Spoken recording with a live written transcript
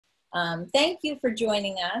Thank you for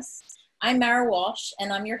joining us. I'm Mara Walsh,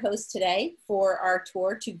 and I'm your host today for our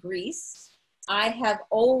tour to Greece. I have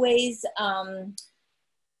always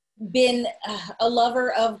been a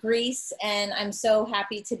lover of Greece, and I'm so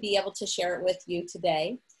happy to be able to share it with you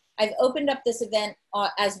today. I've opened up this event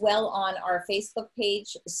as well on our Facebook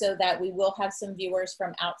page so that we will have some viewers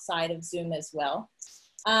from outside of Zoom as well.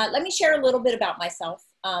 Let me share a little bit about myself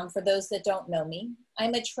for those that don't know me.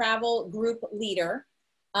 I'm a travel group leader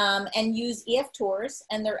and use EF Tours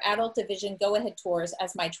and their adult division Go Ahead Tours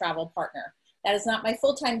as my travel partner. That is not my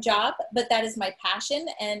full-time job, but that is my passion,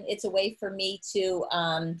 and it's a way for me to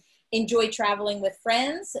enjoy traveling with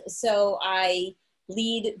friends, so I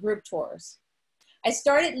lead group tours. I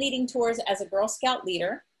started leading tours as a Girl Scout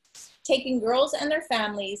leader, taking girls and their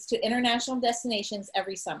families to international destinations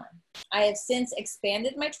every summer. I have since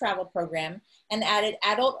expanded my travel program and added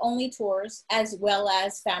adult-only tours as well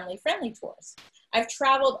as family-friendly tours. I've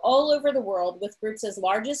traveled all over the world with groups as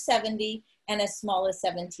large as 70 and as small as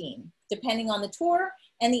 17, depending on the tour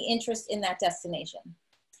and the interest in that destination.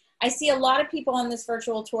 I see a lot of people on this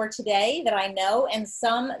virtual tour today that I know, and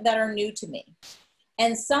some that are new to me,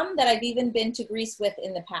 and some that I've even been to Greece with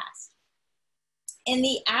in the past. In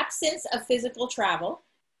the absence of physical travel,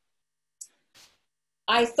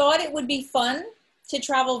 I thought it would be fun to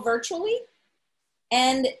travel virtually,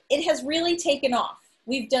 and it has really taken off.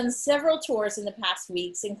 We've done several tours in the past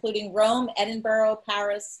weeks, including Rome, Edinburgh,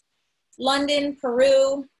 Paris, London,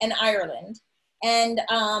 Peru, and Ireland. And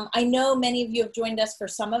I know many of you have joined us for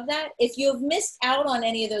some of that. If you have missed out on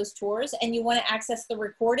any of those tours and you want to access the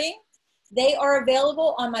recording, they are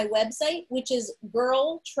available on my website, which is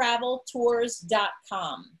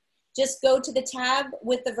girltraveltours.com. Just go to the tab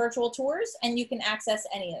with the virtual tours and you can access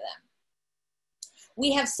any of them.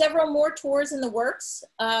 We have several more tours in the works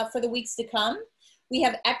for the weeks to come. We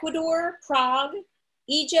have Ecuador, Prague,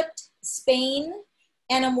 Egypt, Spain,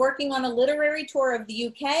 and I'm working on a literary tour of the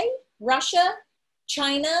UK, Russia,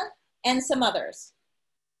 China, and some others.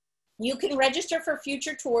 You can register for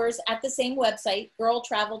future tours at the same website,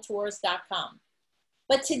 girltraveltours.com.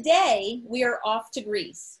 But today we are off to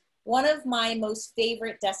Greece, one of my most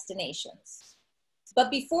favorite destinations. But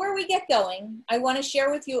before we get going, I want to share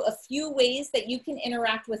with you a few ways that you can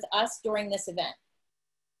interact with us during this event.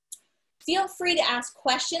 Feel free to ask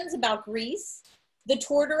questions about Greece, the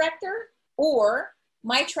tour director, or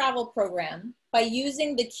my travel program by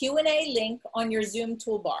using the Q&A link on your Zoom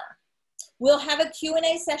toolbar. We'll have a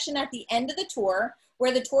Q&A session at the end of the tour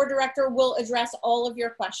where the tour director will address all of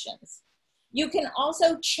your questions. You can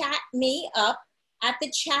also chat me up at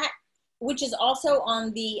the chat, which is also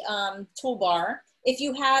on the toolbar, if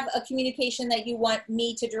you have a communication that you want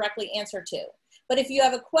me to directly answer to. But if you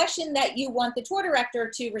have a question that you want the tour director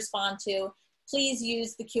to respond to, please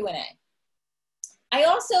use the Q&A. I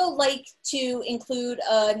also like to include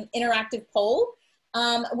an interactive poll.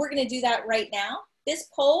 We're going to do that right now. This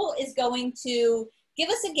poll is going to give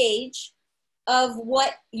us a gauge of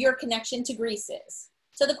what your connection to Greece is.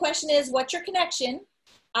 So the question is, what's your connection?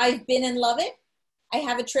 I've been and love it. I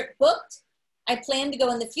have a trip booked. I plan to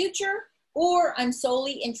go in the future, or I'm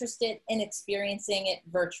solely interested in experiencing it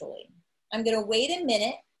virtually. I'm going to wait a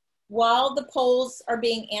minute while the polls are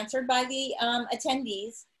being answered by the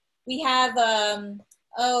attendees. We have,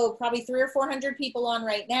 probably 300 or 400 people on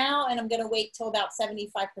right now, and I'm going to wait till about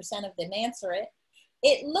 75% of them answer it.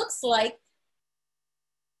 It looks like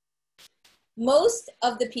most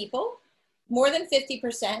of the people, more than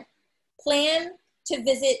 50%, plan to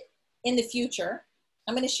visit in the future.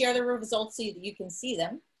 I'm going to share the results so that you can see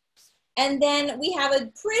them. And then we have a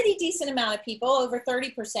pretty decent amount of people, over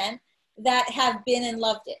 30%, that have been and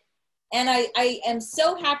loved it. And I am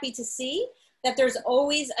so happy to see that there's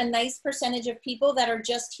always a nice percentage of people that are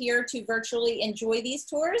just here to virtually enjoy these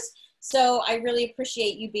tours. So I really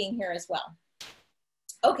appreciate you being here as well.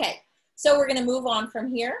 Okay, so we're gonna move on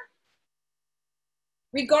from here.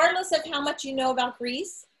 Regardless of how much you know about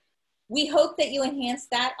Greece, we hope that you enhance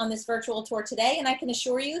that on this virtual tour today. And I can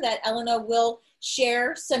assure you that Elena will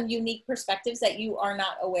share some unique perspectives that you are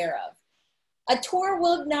not aware of. A tour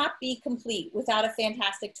will not be complete without a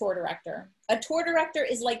fantastic tour director. A tour director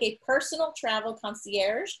is like a personal travel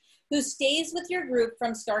concierge who stays with your group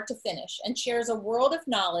from start to finish and shares a world of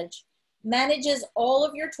knowledge, manages all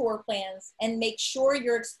of your tour plans, and makes sure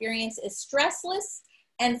your experience is stressless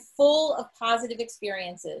and full of positive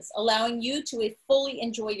experiences, allowing you to fully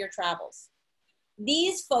enjoy your travels.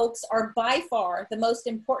 These folks are by far the most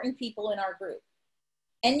important people in our group.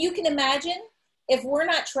 And you can imagine if we're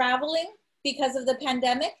not traveling because of the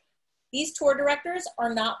pandemic, these tour directors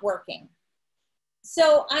are not working.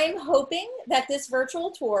 So I'm hoping that this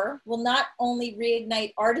virtual tour will not only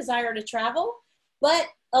reignite our desire to travel, but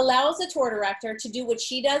allows the tour director to do what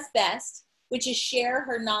she does best, which is share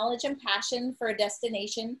her knowledge and passion for a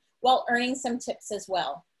destination while earning some tips as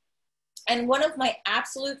well. And one of my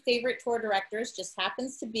absolute favorite tour directors just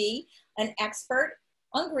happens to be an expert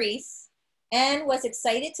on Greece and was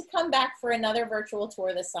excited to come back for another virtual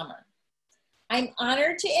tour this summer. I'm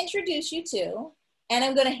honored to introduce you to, and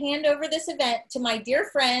I'm going to hand over this event to my dear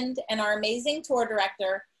friend and our amazing tour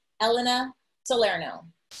director, Elena Salerno.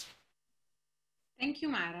 Thank you,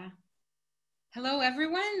 Mara. Hello,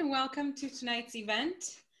 everyone. Welcome to tonight's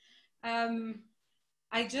event.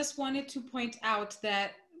 I just wanted to point out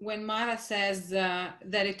that when Mara says that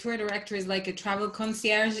a tour director is like a travel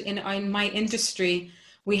concierge in my industry,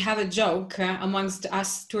 we have a joke amongst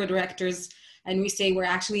us tour directors, and we say we're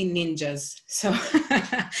actually ninjas. So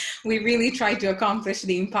we really try to accomplish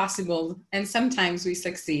the impossible, and sometimes we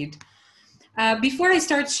succeed. Before I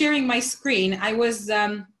start sharing my screen,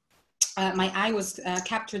 my eye was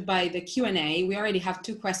captured by the Q&A. We already have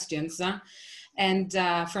 2 questions and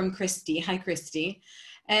from Christy. Hi, Christy.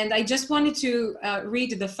 And I just wanted to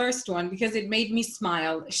read the first one because it made me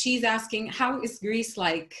smile. She's asking, how is Greece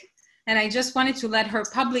like? And I just wanted to let her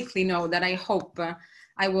publicly know that I hope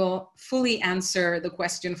I will fully answer the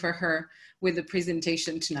question for her with the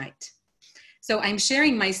presentation tonight. So I'm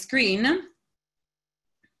sharing my screen.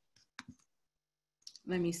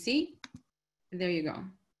 Let me see. There you go.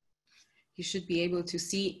 You should be able to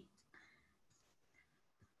see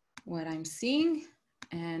what I'm seeing,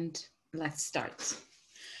 and let's start.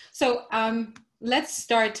 So let's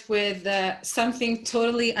start with something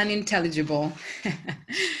totally unintelligible.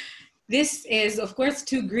 This is, of course,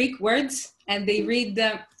 2 Greek words, and they read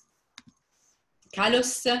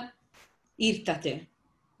kalos irtate,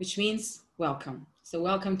 which means welcome. So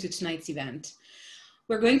welcome to tonight's event.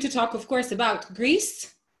 We're going to talk, of course, about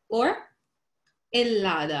Greece, or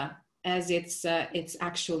Ellada, as its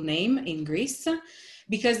actual name in Greece,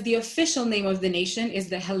 because the official name of the nation is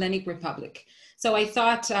the Hellenic Republic. So I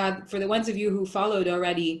thought for the ones of you who followed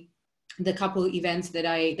already the couple events that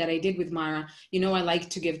I did with Mara, you know I like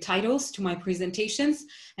to give titles to my presentations,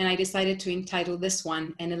 and I decided to entitle this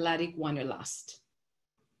one An Hellenic Wanderlust.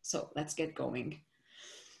 So let's get going.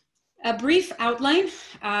 A brief outline.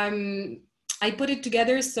 I put it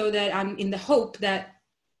together so that I'm in the hope that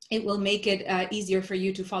it will make it easier for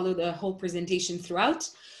you to follow the whole presentation throughout.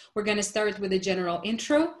 We're going to start with a general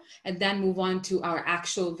intro and then move on to our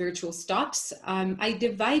actual virtual stops. I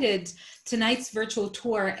divided tonight's virtual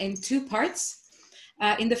tour in 2 parts.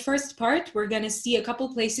 In the first part, we're going to see a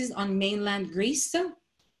couple places on mainland Greece,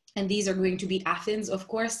 and these are going to be Athens, of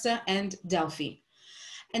course, and Delphi.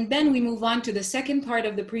 And then we move on to the second part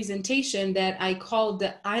of the presentation that I called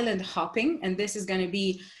the island hopping, and this is going to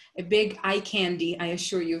be a big eye candy, I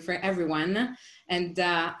assure you, for everyone. And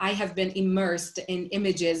I have been immersed in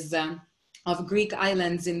images of Greek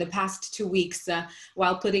islands in the past 2 weeks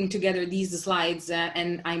while putting together these slides,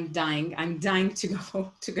 and I'm dying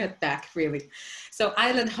to get back, really. So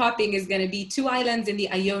island hopping is going to be 2 islands in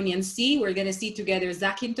the Ionian Sea. We're going to see together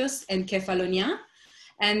Zakynthos and Kefalonia,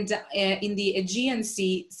 and in the Aegean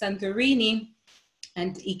Sea, Santorini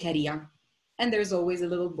and Icaria. And there's always a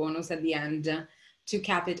little bonus at the end to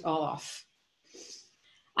cap it all off.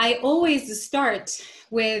 I always start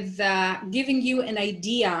with giving you an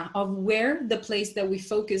idea of where the place that we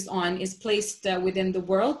focus on is placed within the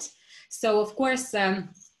world. So of course,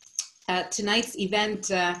 tonight's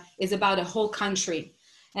event is about a whole country.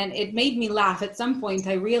 And it made me laugh. At some point,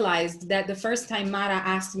 I realized that the first time Mara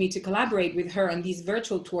asked me to collaborate with her on these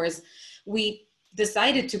virtual tours, we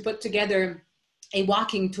decided to put together a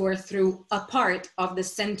walking tour through a part of the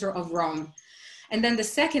center of Rome. And then the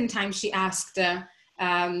second time she asked,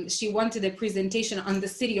 she wanted a presentation on the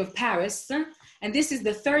city of Paris. And this is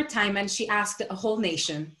the 3rd time, and she asked a whole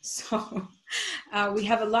nation. So we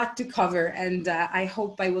have a lot to cover, and I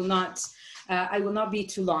hope I will not be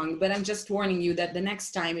too long, but I'm just warning you that the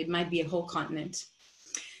next time it might be a whole continent.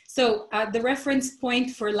 So the reference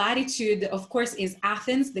point for latitude, of course, is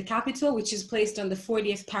Athens, the capital, which is placed on the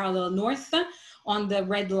 40th parallel north on the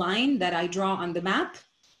red line that I draw on the map,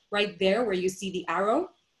 right there where you see the arrow.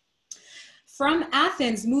 From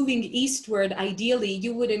Athens, moving eastward, ideally,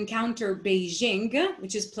 you would encounter Beijing,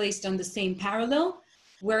 which is placed on the same parallel,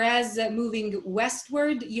 whereas moving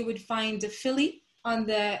westward, you would find Philly on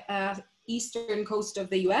the eastern coast of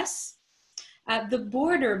the US. The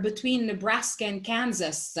border between Nebraska and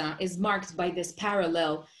Kansas is marked by this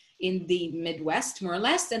parallel in the Midwest, more or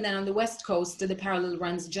less, and then on the West Coast, the parallel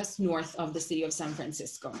runs just north of the city of San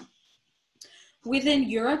Francisco. Within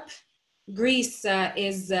Europe, Greece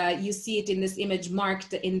you see it in this image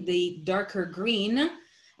marked in the darker green,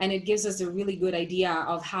 and it gives us a really good idea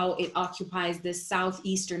of how it occupies the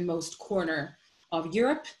southeasternmost corner of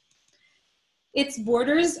Europe. Its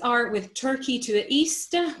borders are with Turkey to the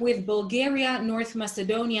east, with Bulgaria, North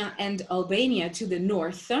Macedonia, and Albania to the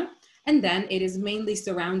north, and then it is mainly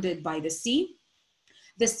surrounded by the sea,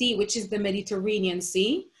 which is the Mediterranean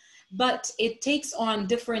Sea, but it takes on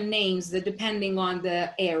different names depending on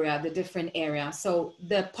the area, the different area. So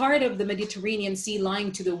the part of the Mediterranean Sea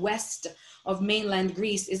lying to the west of mainland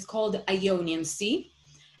Greece is called Ionian Sea,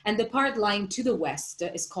 and the part lying to the west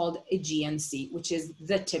is called Aegean Sea, which is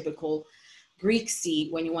the typical Greek sea.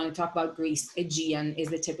 When you want to talk about Greece, Aegean is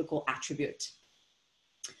the typical attribute.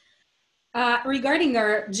 Regarding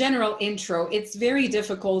our general intro, it's very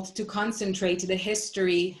difficult to concentrate the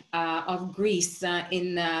history of Greece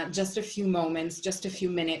in just a few moments, just a few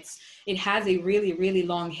minutes. It has a really, really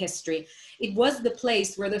long history. It was the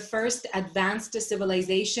place where the first advanced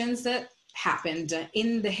civilizations happened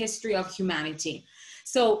in the history of humanity.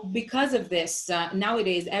 So because of this,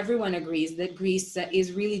 nowadays everyone agrees that Greece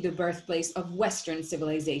is really the birthplace of Western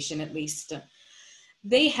civilization, at least.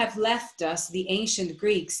 They have left us, the ancient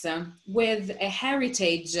Greeks, with a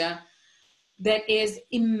heritage that is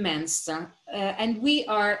immense, and we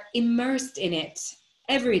are immersed in it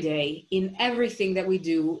every day, in everything that we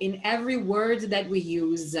do, in every word that we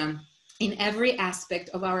use, in every aspect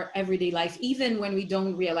of our everyday life. Even when we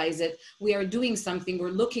don't realize it, we are doing something, we're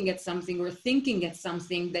looking at something, we're thinking at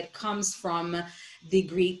something that comes from the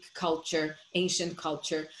Greek culture, ancient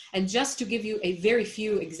culture. And just to give you a very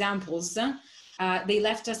few examples, they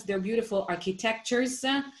left us their beautiful architectures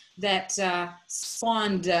that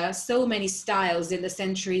spawned so many styles in the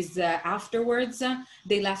centuries afterwards.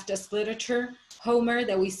 They left us literature. Homer,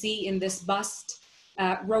 that we see in this bust,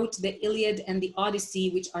 wrote the Iliad and the Odyssey,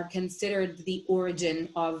 which are considered the origin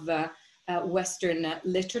of Western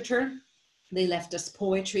literature. They left us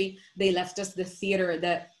poetry. They left us the theater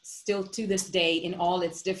that still to this day, in all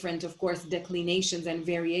its different, of course, declinations and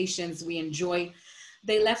variations, we enjoy.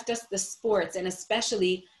 They left us the sports, and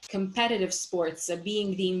especially competitive sports,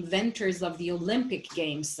 being the inventors of the Olympic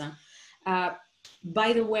Games.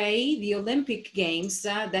 By the way, the Olympic Games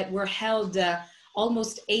that were held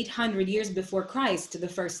almost 800 years before Christ the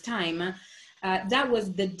first time, that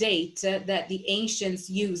was the date that the ancients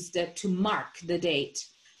used to mark the date.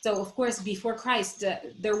 So of course, before Christ,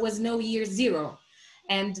 there was no year zero.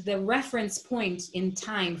 And the reference point in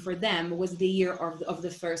time for them was the year of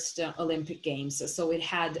the first Olympic Games. So it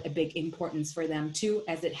had a big importance for them too,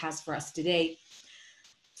 as it has for us today.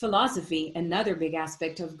 Philosophy, another big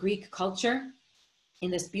aspect of Greek culture. In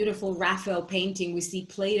this beautiful Raphael painting, we see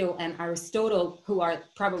Plato and Aristotle, who are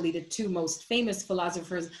probably the two most famous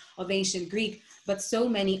philosophers of ancient Greek, but so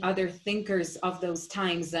many other thinkers of those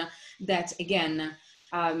times that, again,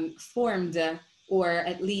 formed or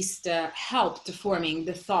at least helped forming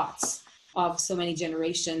the thoughts of so many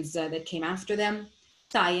generations that came after them.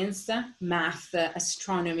 Science, math,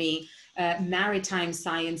 astronomy, maritime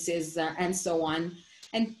sciences, and so on.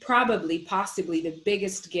 And probably, possibly the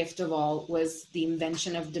biggest gift of all was the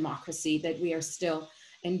invention of democracy that we are still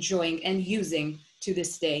enjoying and using to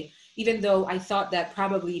this day. Even though I thought that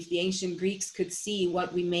probably if the ancient Greeks could see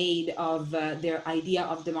what we made of their idea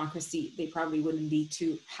of democracy, they probably wouldn't be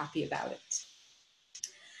too happy about it.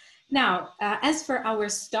 Now, as for our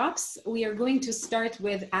stops, we are going to start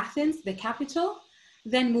with Athens, the capital,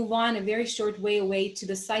 then move on a very short way away to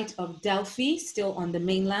the site of Delphi, still on the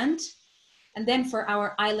mainland. And then for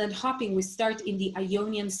our island hopping, we start in the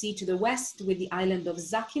Ionian Sea to the west with the island of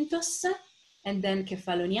Zakynthos, and then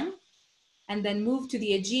Kefalonia, and then move to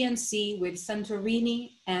the Aegean Sea with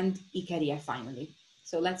Santorini and Icaria finally.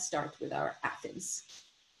 So let's start with our Athens.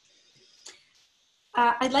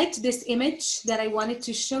 I liked this image that I wanted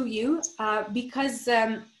to show you because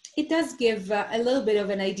it does give a little bit of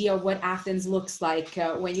an idea of what Athens looks like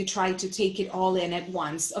when you try to take it all in at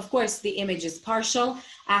once. Of course, the image is partial.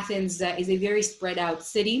 Athens is a very spread out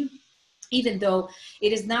city. Even though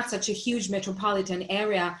it is not such a huge metropolitan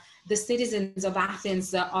area, the citizens of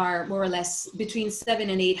Athens are more or less between 700,000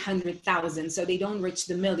 and 800,000, so they don't reach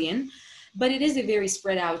the million. But it is a very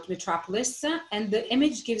spread out metropolis, and the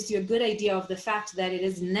image gives you a good idea of the fact that it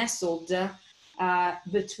is nestled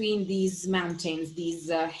between these mountains, these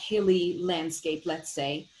hilly landscape, let's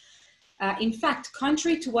say. In fact,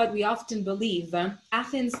 contrary to what we often believe,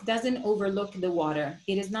 Athens doesn't overlook the water.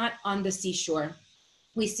 It is not on the seashore.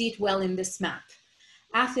 We see it well in this map.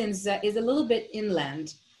 Athens is a little bit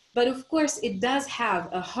inland, but of course it does have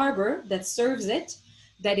a harbor that serves it,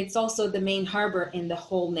 that it's also the main harbor in the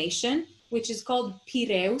whole nation, which is called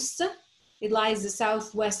Piraeus. It lies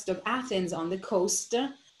southwest of Athens on the coast.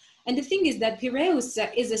 And the thing is that Piraeus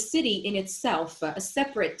is a city in itself, a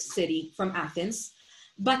separate city from Athens.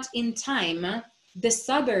 But in time, the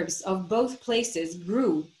suburbs of both places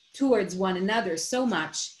grew towards one another so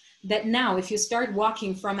much that now if you start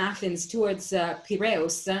walking from Athens towards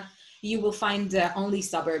Piraeus, you will find only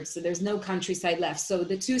suburbs. So there's no countryside left. So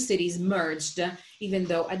the two cities merged, even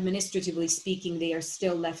though administratively speaking, they are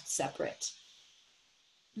still left separate.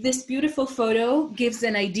 This beautiful photo gives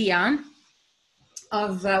an idea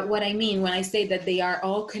of what I mean when I say that they are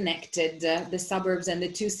all connected, the suburbs and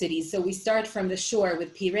the two cities. So we start from the shore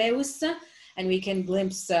with Piraeus, and we can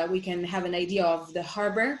we can have an idea of the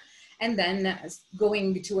harbor, and then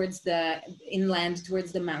going towards the inland,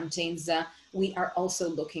 towards the mountains, we are also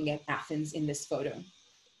looking at Athens in this photo.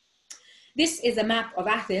 This is a map of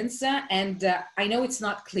Athens, and I know it's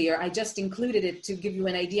not clear. I just included it to give you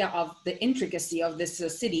an idea of the intricacy of this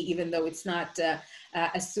city, even though it's not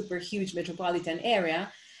a super huge metropolitan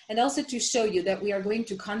area, and also to show you that we are going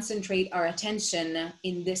to concentrate our attention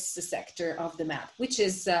in this sector of the map, which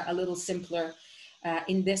is a little simpler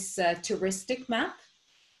in this touristic map.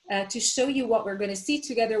 To show you what we're going to see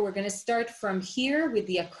together, we're going to start from here with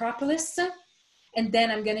the Acropolis, and then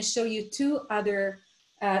I'm going to show you two other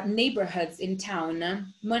neighborhoods in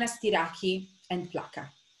town, Monastiraki and Plaka.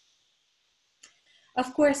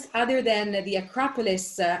 Of course, other than the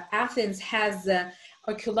Acropolis, Athens has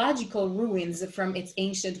archaeological ruins from its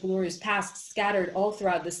ancient glorious past scattered all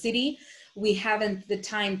throughout the city. We haven't the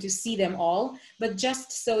time to see them all, but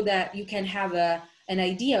just so that you can have an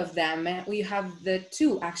idea of them, we have the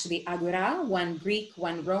two actually agora, one Greek,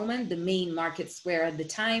 one Roman, the main market square at the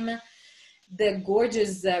time. The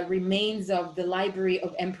gorgeous remains of the library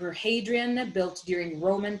of Emperor Hadrian, built during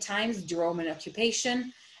Roman times, the Roman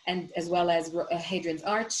occupation, and as well as Hadrian's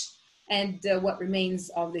Arch, and what remains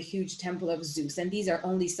of the huge temple of Zeus. And these are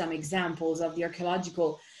only some examples of the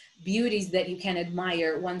archaeological beauties that you can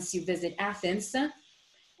admire once you visit Athens.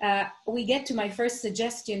 We get to my first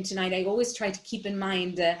suggestion tonight. I always try to keep in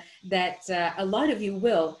mind that a lot of you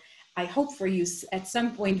will, I hope for you, at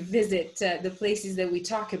some point visit the places that we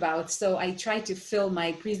talk about. So I try to fill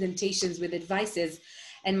my presentations with advices.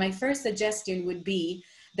 And my first suggestion would be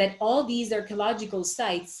that all these archaeological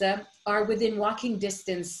sites are within walking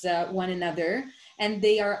distance one another. And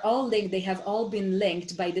they are all linked, they have all been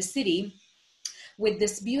linked by the city with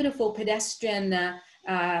this beautiful pedestrian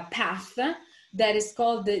path that is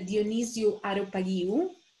called the Dionysiou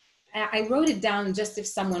Areopagiou. I wrote it down just if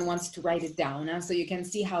someone wants to write it down, so you can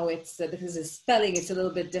see how it's, because the spelling is a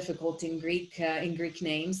little bit difficult in Greek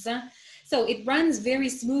names. So it runs very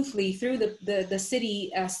smoothly through the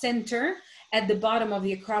city center at the bottom of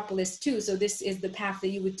the Acropolis too. So this is the path that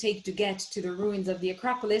you would take to get to the ruins of the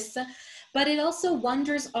Acropolis, but it also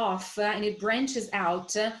wanders off and it branches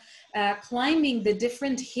out, climbing the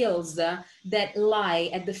different hills that lie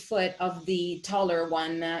at the foot of the taller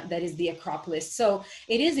one that is the Acropolis. So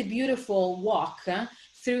it is a beautiful walk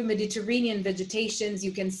through Mediterranean vegetations.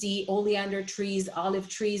 You can see oleander trees, olive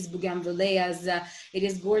trees, bougainvilleas. It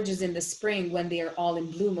is gorgeous in the spring when they are all in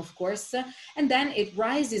bloom, of course. And then it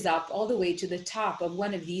rises up all the way to the top of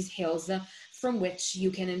one of these hills from which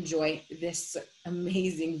you can enjoy this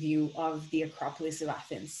amazing view of the Acropolis of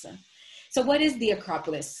Athens. So what is the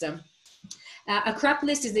Acropolis?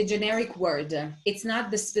 Acropolis is a generic word. It's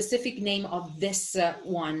not the specific name of this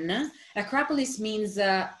one. Acropolis means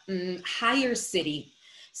higher city.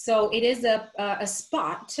 So it is a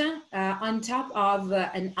spot on top of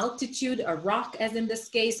an altitude, a rock as in this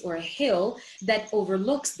case, or a hill that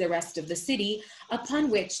overlooks the rest of the city, upon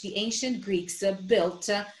which the ancient Greeks built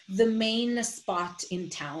the main spot in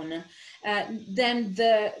town. Then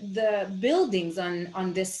the buildings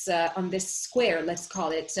on this square, let's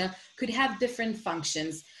call it, could have different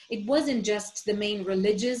functions. It wasn't just the main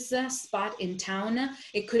religious spot in town.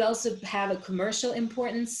 It could also have a commercial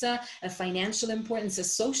importance, a financial importance, a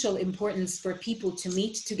social importance for people to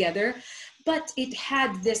meet together. But it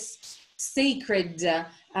had this sacred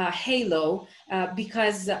halo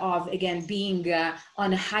because of, again, being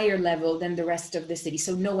on a higher level than the rest of the city.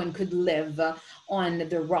 So no one could live on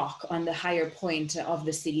the rock, on the higher point of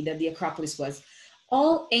the city that the Acropolis was.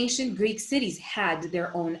 All ancient Greek cities had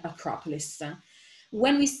their own Acropolis.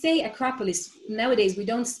 When we say Acropolis, nowadays we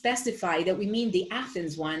don't specify that we mean the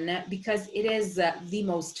Athens one because it is the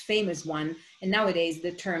most famous one. And nowadays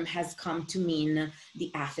the term has come to mean the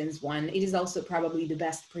Athens one. It is also probably the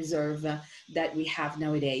best preserved that we have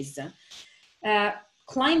nowadays.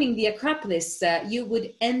 Climbing the Acropolis, you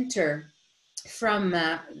would enter from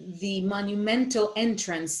the monumental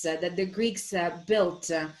entrance that the Greeks built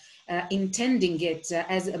intending it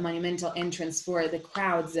as a monumental entrance for the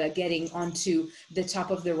crowds getting onto the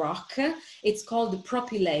top of the rock. It's called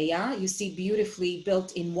Propylaea. You see, beautifully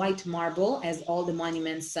built in white marble, as all the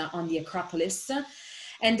monuments on the Acropolis.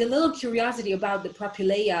 And a little curiosity about the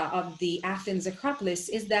Propylaea of the Athens Acropolis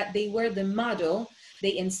is that they were the model.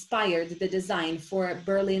 They inspired the design for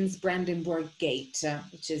Berlin's Brandenburg Gate,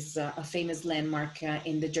 which is a famous landmark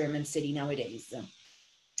in the German city nowadays.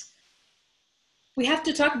 We have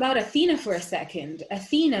to talk about Athena for a second.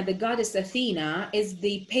 Athena, the goddess Athena, is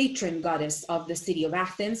the patron goddess of the city of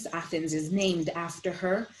Athens. Athens is named after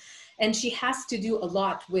her. And she has to do a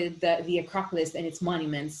lot with the Acropolis and its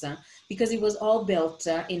monuments because it was all built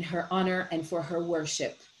in her honor and for her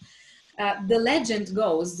worship. The legend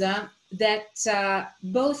goes that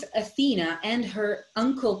both Athena and her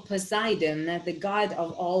uncle Poseidon, the god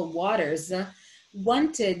of all waters,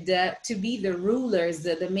 wanted to be the rulers,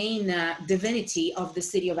 the main divinity of the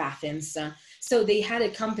city of Athens. So they had a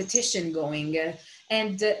competition going.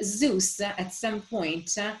 And Zeus, at some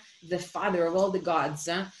point, the father of all the gods,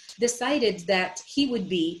 decided that he would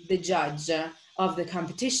be the judge of the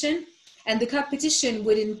competition. And the competition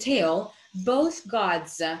would entail both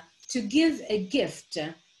gods to give a gift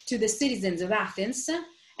to the citizens of Athens.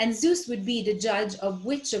 And Zeus would be the judge of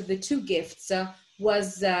which of the two gifts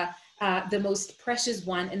was the most precious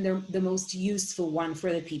one and the most useful one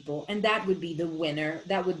for the people. And that would be the winner.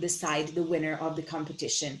 That would decide the winner of the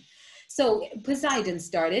competition. So Poseidon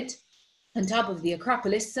started on top of the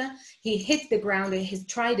Acropolis. He hit the ground with his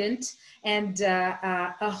trident, and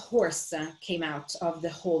a horse came out of the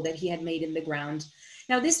hole that he had made in the ground.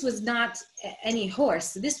 Now, this was not any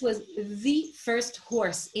horse. This was the first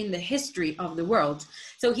horse in the history of the world.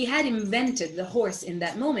 So he had invented the horse in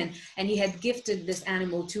that moment, and he had gifted this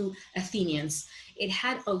animal to Athenians. It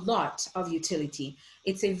had a lot of utility.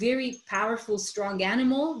 It's a very powerful, strong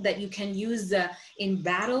animal that you can use in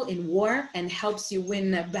battle, in war, and helps you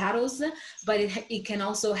win battles, but it can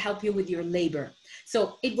also help you with your labor.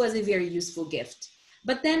 So it was a very useful gift.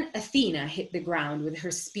 But then Athena hit the ground with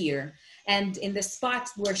her spear, and in the spot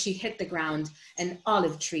where she hit the ground, an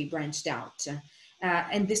olive tree branched out.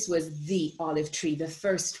 And this was the olive tree, the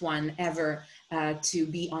first one ever to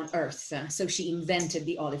be on earth. So she invented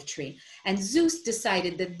the olive tree. And Zeus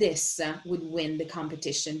decided that this would win the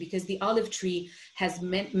competition because the olive tree has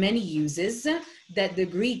many uses that the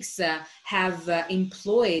Greeks have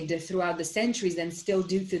employed throughout the centuries and still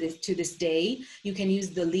do to this day. You can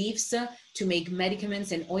use the leaves to make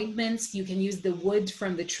medicaments and ointments. You can use the wood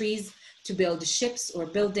from the trees to build ships or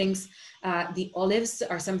buildings. The olives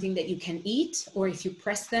are something that you can eat, or if you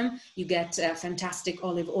press them, you get fantastic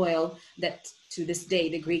olive oil that to this day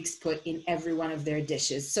the Greeks put in every one of their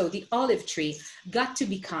dishes. So the olive tree got to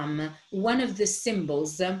become one of the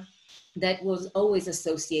symbols that was always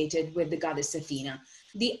associated with the goddess Athena.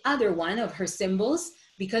 The other one of her symbols,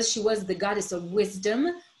 because she was the goddess of wisdom,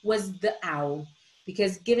 was the owl.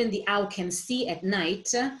 Because given the owl can see at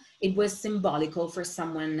night, it was symbolical for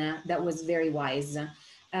someone that was very wise.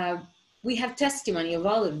 We have testimony of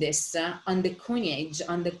all of this on the coinage,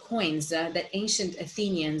 on the coins that ancient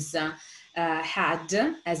Athenians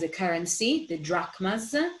had as a currency, the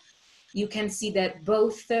drachmas. You can see that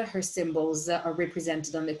both her symbols are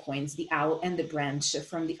represented on the coins, the owl and the branch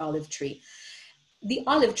from the olive tree. The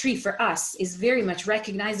olive tree for us is very much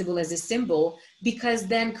recognizable as a symbol because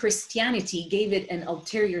then Christianity gave it an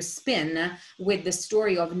ulterior spin with the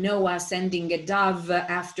story of Noah sending a dove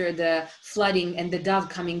after the flooding and the dove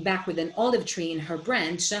coming back with an olive tree in her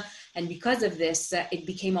branch. And because of this, it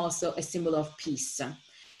became also a symbol of peace.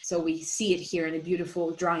 So we see it here in a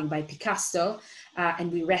beautiful drawing by Picasso,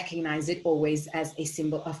 and we recognize it always as a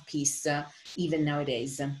symbol of peace, even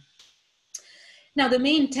nowadays. Now, the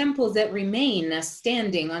main temples that remain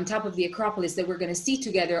standing on top of the Acropolis that we're going to see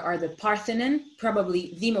together are the Parthenon,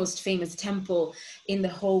 probably the most famous temple in the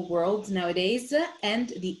whole world nowadays, and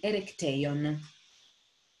the Erechtheion.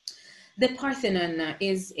 The Parthenon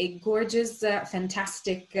is a gorgeous,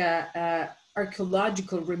 fantastic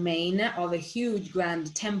archaeological remain of a huge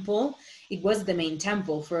grand temple. It was the main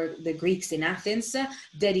temple for the Greeks in Athens,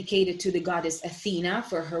 dedicated to the goddess Athena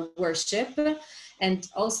for her worship. And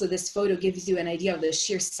also this photo gives you an idea of the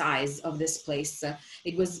sheer size of this place.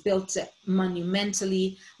 It was built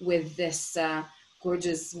monumentally with this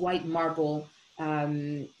gorgeous white marble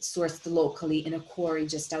sourced locally in a quarry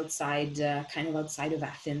just outside, kind of outside of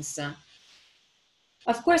Athens.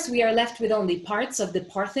 Of course, we are left with only parts of the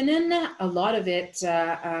Parthenon. A lot of it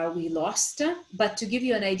we lost, but to give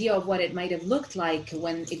you an idea of what it might have looked like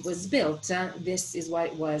when it was built, this is what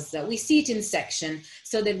it was. We see it in section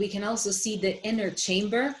so that we can also see the inner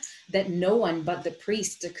chamber. that no one but the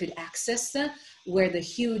priest could access, where the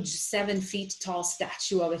huge 7 feet tall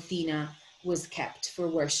statue of Athena was kept for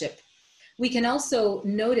worship. We can also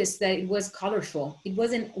notice that it was colorful. It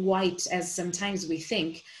wasn't white as sometimes we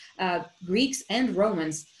think. Greeks and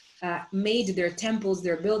Romans made their temples,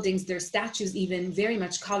 their buildings, their statues even very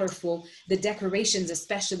much colorful. The decorations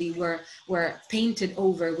especially were painted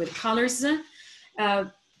over with colors.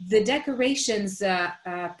 The decorations,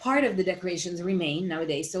 part of the decorations remain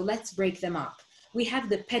nowadays, so let's break them up. We have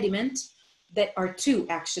the pediment, that are two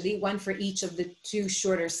actually, one for each of the two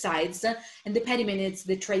shorter sides. And the pediment is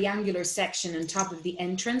the triangular section on top of the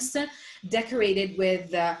entrance, decorated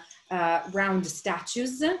with round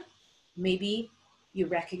statues. Maybe you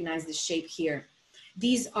recognize the shape here.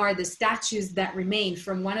 These are the statues that remain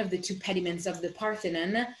from one of the two pediments of the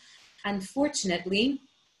Parthenon. Unfortunately,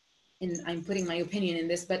 and I'm putting my opinion in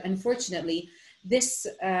this, but unfortunately, this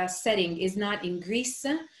setting is not in Greece.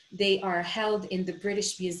 They are held in the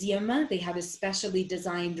British Museum. They have a specially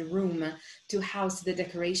designed room to house the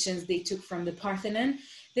decorations they took from the Parthenon.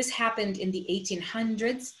 This happened in the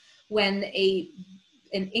 1800s when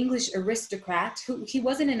an English aristocrat, he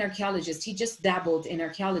wasn't an archaeologist, he just dabbled in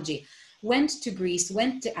archaeology, went to Greece,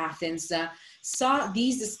 went to Athens, saw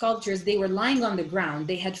these sculptures. They were lying on the ground.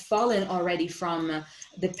 They had fallen already from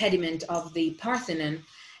the pediment of the Parthenon.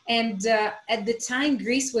 And at the time,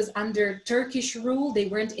 Greece was under Turkish rule. They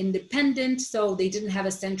weren't independent, so they didn't have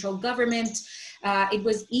a central government. It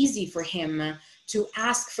was easy for him to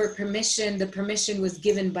ask for permission. The permission was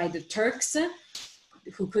given by the Turks,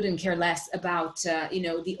 who couldn't care less about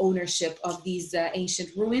the ownership of these ancient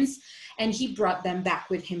ruins. And he brought them back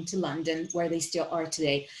with him to London, where they still are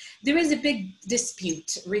today. There is a big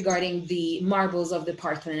dispute regarding the marbles of the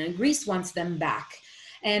Parthenon. Greece wants them back.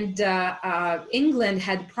 And England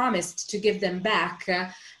had promised to give them back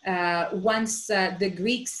once the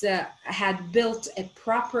Greeks had built a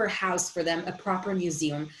proper house for them, a proper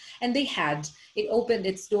museum. And they had. It opened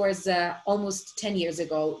its doors almost 10 years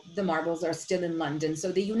ago. The marbles are still in London.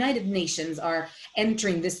 So the United Nations are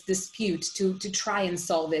entering this dispute to try and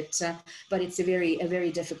solve it. But it's a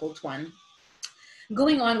very difficult one.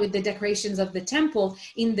 Going on with the decorations of the temple,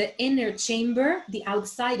 in the inner chamber, the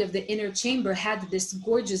outside of the inner chamber had this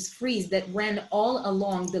gorgeous frieze that ran all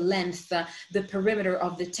along the length, the perimeter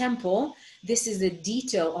of the temple. This is a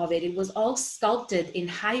detail of it. It was all sculpted in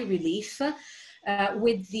high relief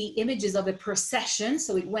with the images of a procession.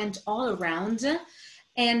 So it went all around.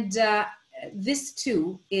 And this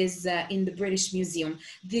too is in the British Museum.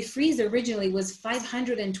 The frieze originally was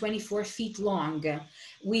 524 feet long.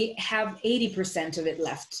 We have 80% of it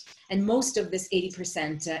left, and most of this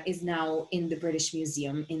 80% is now in the British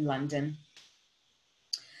Museum in London.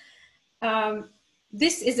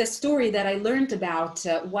 This is a story that I learned about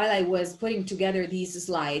while I was putting together these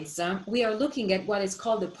slides. We are looking at what is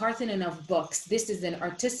called the Parthenon of Books. This is an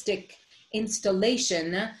artistic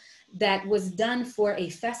installation that was done for a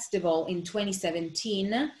festival in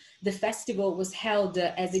 2017. The festival was held,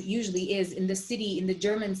 as it usually is, in the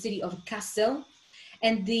German city of Kassel.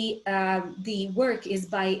 And the work is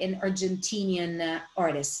by an Argentinian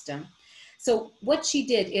artist. So what she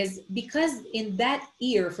did is, because in that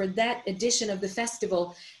year, for that edition of the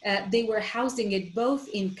festival, they were housing it both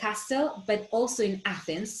in Kassel, but also in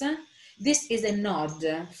Athens. This is a nod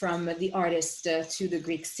from the artist to the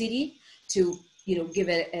Greek city to give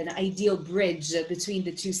it an ideal bridge between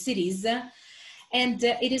the two cities. And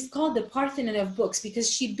it is called the Parthenon of Books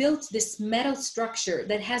because she built this metal structure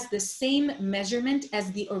that has the same measurement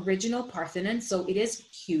as the original Parthenon, so it is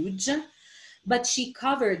huge. But she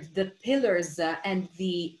covered the pillars and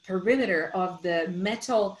the perimeter of the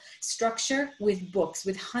metal structure with books,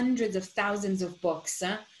 with hundreds of thousands of books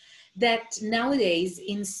that nowadays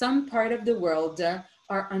in some part of the world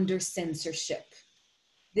are under censorship.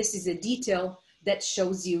 This is a detail that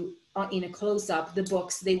shows you in a close-up the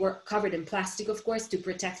books. They were covered in plastic, of course, to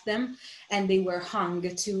protect them, and they were hung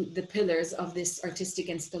to the pillars of this artistic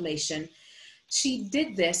installation. She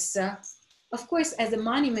did this, of course, as a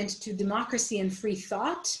monument to democracy and free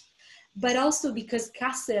thought, but also because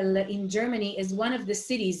Kassel in Germany is one of the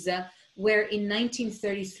cities where in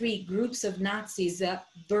 1933 groups of Nazis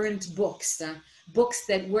burned books, books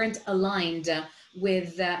that weren't aligned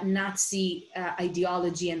with Nazi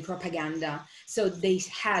ideology and propaganda. So they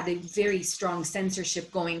had a very strong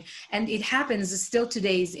censorship going, and it happens still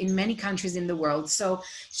today in many countries in the world. So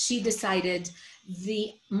she decided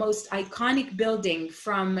the most iconic building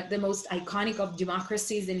from the most iconic of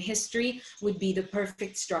democracies in history would be the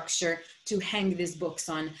perfect structure to hang these books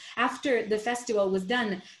on. After the festival was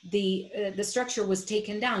done, the structure was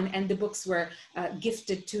taken down and the books were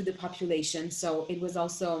gifted to the population. So it was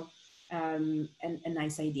also a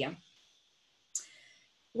nice idea.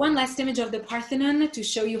 One last image of the Parthenon to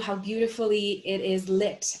show you how beautifully it is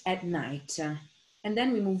lit at night. And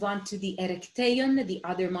then we move on to the Erechtheion, the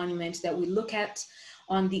other monument that we look at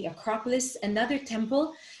on the Acropolis, another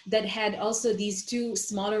temple that had also these two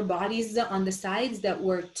smaller bodies on the sides that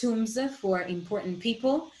were tombs for important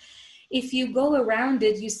people. If you go around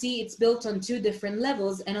it, you see it's built on two different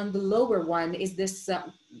levels, and on the lower one is this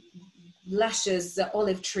luscious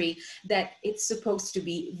olive tree that it's supposed to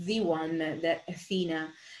be the one that Athena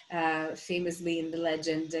famously in the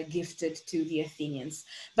legend gifted to the Athenians.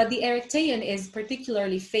 But the Erechtheion is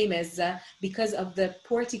particularly famous because of the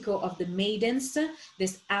portico of the maidens,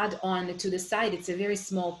 this add-on to the side. It's a very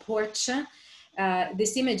small porch.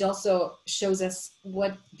 This image also shows us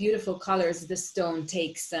what beautiful colors the stone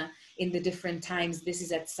takes in the different times. This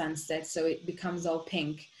is at sunset, so it becomes all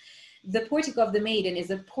pink. The portico of the maiden is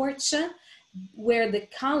a porch where the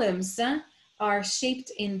columns are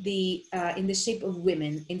shaped in the shape of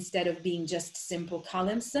women instead of being just simple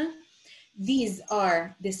columns. This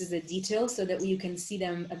is a detail so that you can see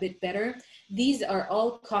them a bit better. These are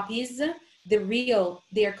all copies.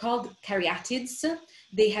 They are called caryatids.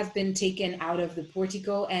 They have been taken out of the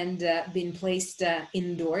portico and been placed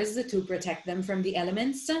indoors to protect them from the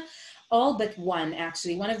elements. All but one,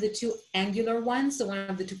 actually. One of the two angular ones, so one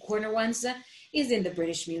of the two corner ones, is in the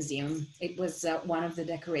British Museum. It was one of the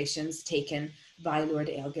decorations taken by Lord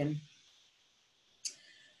Elgin.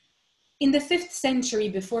 In the 5th century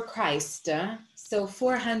before Christ, so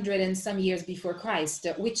 400 and some years before Christ,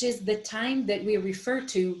 which is the time that we refer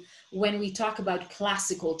to when we talk about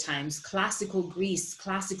classical times, classical Greece,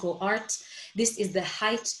 classical art. This is the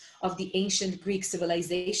height of the ancient Greek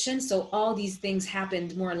civilization. So all these things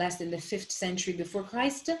happened more or less in the 5th century before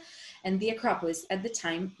Christ, and the Acropolis at the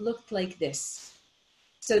time looked like this.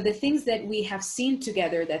 So the things that we have seen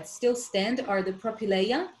together that still stand are the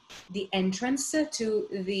propylaea, the entrance to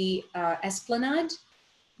the esplanade,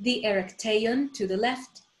 the Erechtheion to the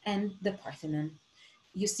left, and the Parthenon.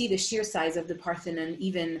 You see the sheer size of the Parthenon,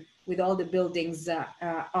 even with all the buildings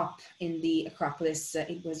up in the Acropolis.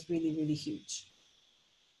 It was really, really huge.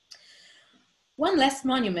 One last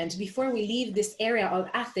monument before we leave this area of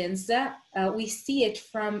Athens. We see it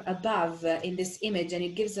from above in this image, and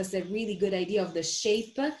it gives us a really good idea of the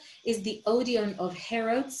shape, is the Odeon of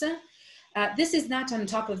Herodes. This is not on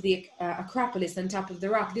top of the Acropolis, on top of the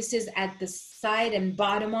rock. This is at the side and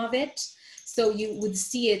bottom of it. So you would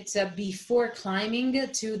see it before climbing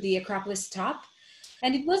to the Acropolis top.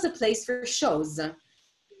 And it was a place for shows.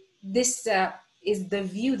 This is the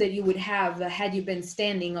view that you would have had you been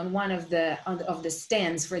standing on one of the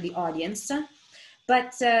stands for the audience.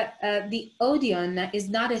 But the Odeon is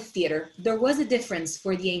not a theater. There was a difference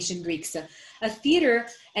for the ancient Greeks. A theater,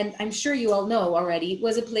 and I'm sure you all know already,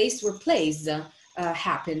 was a place where plays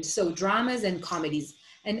happened, so dramas and comedies.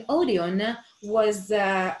 An Odeon was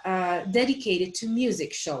dedicated to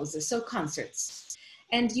music shows, so concerts.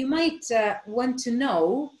 And you might want to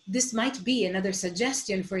know, this might be another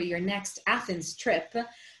suggestion for your next Athens trip,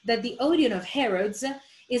 that the Odeon of Herodes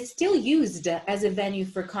is still used as a venue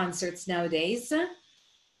for concerts nowadays.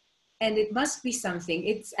 And it must be something.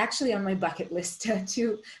 It's actually on my bucket list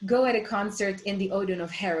to go at a concert in the Odeon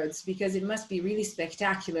of Herodes, because it must be really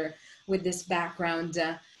spectacular with this background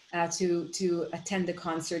to attend the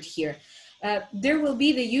concert here. There will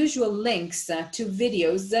be the usual links to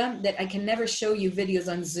videos that I can never show you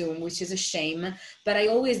videos on Zoom, which is a shame, but I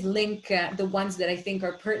always link the ones that I think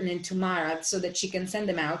are pertinent to Mara so that she can send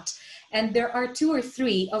them out. And there are 2 or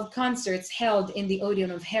 3 of concerts held in the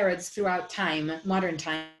Odeon of Herodes throughout time, modern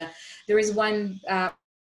time. There is one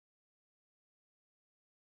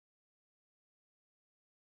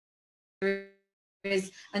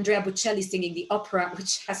is Andrea Bocelli singing the opera,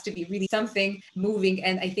 which has to be really something moving,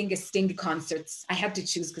 and I think a Sting concerts. I had to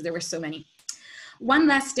choose because there were so many. One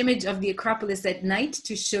last image of the Acropolis at night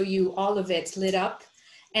to show you all of it lit up,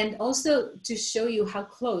 and also to show you how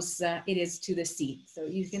close it is to the sea. So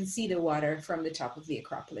you can see the water from the top of the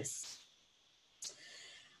Acropolis.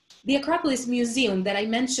 The Acropolis Museum that I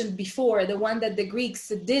mentioned before, the one that the Greeks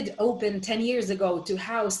did open 10 years ago to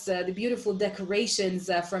house the beautiful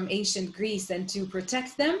decorations from ancient Greece and to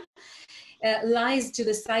protect them, lies to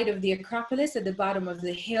the side of the Acropolis at the bottom of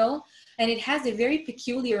the hill, and it has a very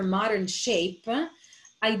peculiar modern shape.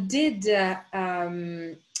 I did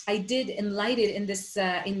enlight it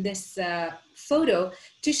in this photo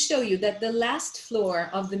to show you that the last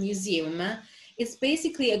floor of the museum is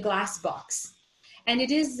basically a glass box. And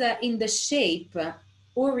it is in the shape,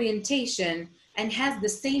 orientation, and has the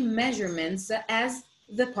same measurements as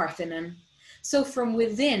the Parthenon. So from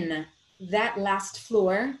within that last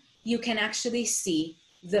floor, you can actually see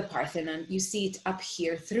the Parthenon. You see it up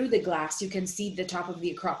here through the glass. You can see the top of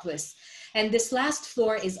the Acropolis. And this last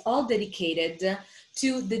floor is all dedicated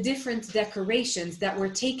to the different decorations that were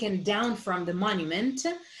taken down from the monument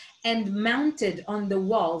and mounted on the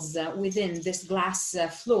walls within this glass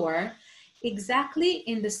floor, exactly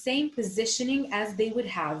in the same positioning as they would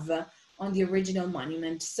have on the original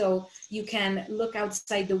monument. So you can look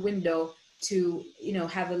outside the window to, you know,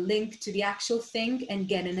 have a link to the actual thing and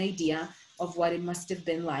get an idea of what it must have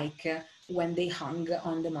been like when they hung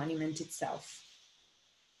on the monument itself.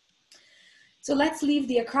 So let's leave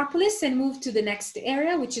the Acropolis and move to the next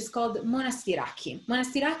area, which is called Monastiraki.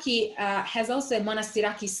 Monastiraki has also a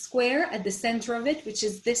Monastiraki square at the center of it, which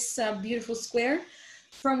is this beautiful square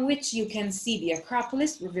from which you can see the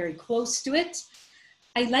Acropolis. We're very close to it.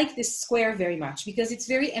 I like this square very much because it's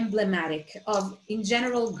very emblematic of, in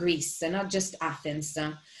general, Greece, and not just Athens.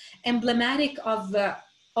 Emblematic of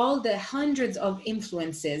all the hundreds of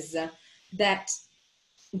influences that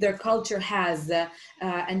their culture has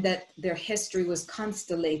and that their history was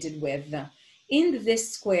constellated with. In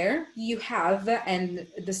this square, you have, and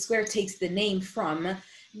the square takes the name from,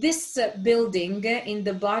 this building in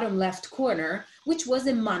the bottom left corner, which was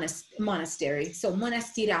a monastery. So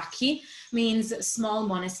monastiraki means small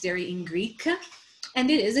monastery in Greek, and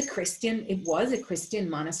it was a Christian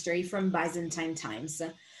monastery from Byzantine times.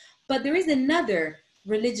 But there is another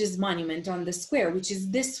religious monument on the square, which is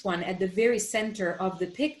this one at the very center of the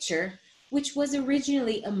picture, which was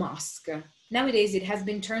originally a mosque. Nowadays, it has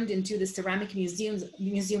been turned into the Ceramic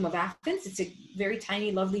Museum of Athens. It's a very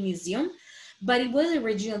tiny, lovely museum, but it was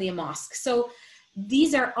originally a mosque. So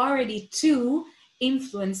these are already two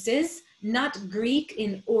influences, not Greek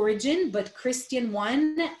in origin, but Christian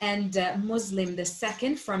one and Muslim the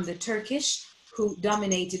second from the Turkish, who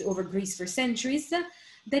dominated over Greece for centuries,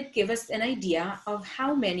 that give us an idea of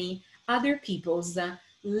how many other peoples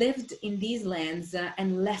lived in these lands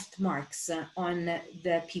and left marks on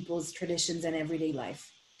the people's traditions and everyday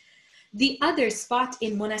life. The other spot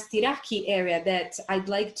in Monastiraki area that I'd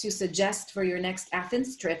like to suggest for your next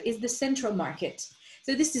Athens trip is the Central Market.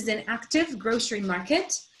 So this is an active grocery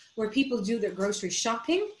market where people do their grocery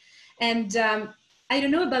shopping. And I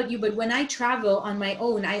don't know about you, but when I travel on my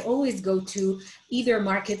own, I always go to either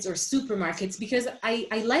markets or supermarkets because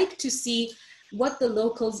I like to see what the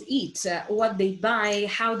locals eat, what they buy,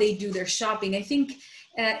 how they do their shopping. I think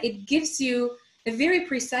it gives you a very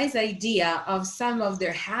precise idea of some of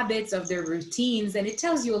their habits, of their routines, and it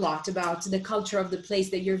tells you a lot about the culture of the place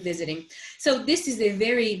that you're visiting. So this is a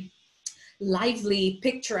very lively,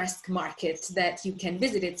 picturesque market that you can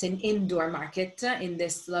visit. It's an indoor market in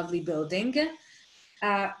this lovely building.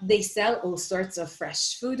 They sell all sorts of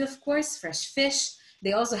fresh food, of course, fresh fish.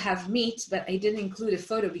 They also have meat, but I didn't include a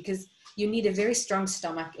photo because you need a very strong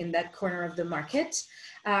stomach in that corner of the market.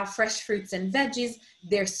 Fresh fruits and veggies.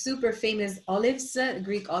 They're super famous olives,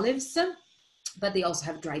 Greek olives, but they also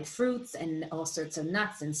have dried fruits and all sorts of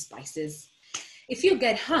nuts and spices. If you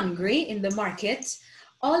get hungry in the market,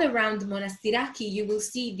 all around Monastiraki, you will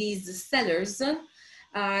see these sellers.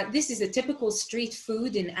 This is a typical street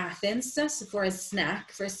food in Athens for a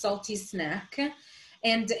snack, for a salty snack.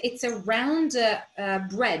 And it's a round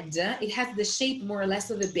bread. It has the shape more or less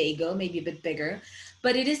of a bagel, maybe a bit bigger,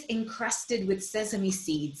 but it is encrusted with sesame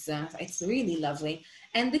seeds. It's really lovely.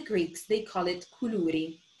 And the Greeks, they call it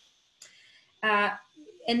koulouri.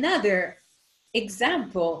 Another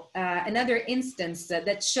example, another instance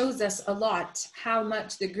that shows us a lot how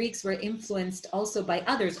much the Greeks were influenced also by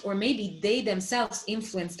others, or maybe they themselves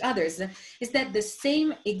influenced others, is that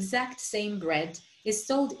the exact same bread is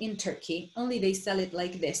sold in Turkey, only they sell it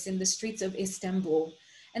like this in the streets of Istanbul,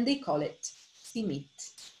 and they call it simit,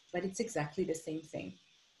 but it's exactly the same thing.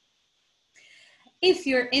 If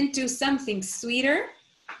you're into something sweeter,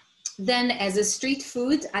 then as a street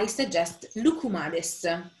food, I suggest loukoumades.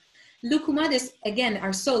 Loukoumades, again,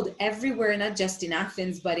 are sold everywhere, not just in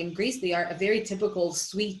Athens, but in Greece. They are a very typical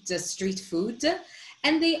sweet street food,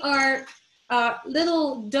 and they are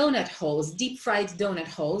little donut holes, deep fried donut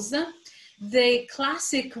holes. The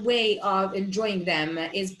classic way of enjoying them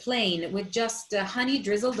is plain with just honey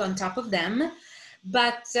drizzled on top of them.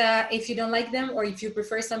 But if you don't like them, or if you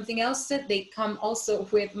prefer something else, they come also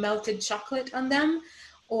with melted chocolate on them,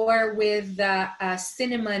 or with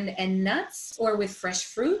cinnamon and nuts, or with fresh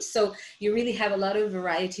fruit. So you really have a lot of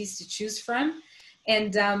varieties to choose from.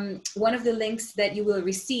 And one of the links that you will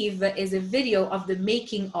receive is a video of the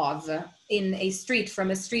making of, in a street,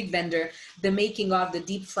 from a street vendor, the making of the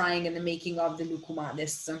deep frying and the making of the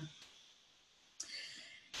loukoumades.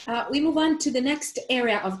 We move on to the next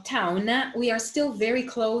area of town. We are still very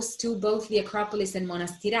close to both the Acropolis and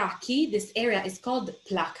Monastiraki. This area is called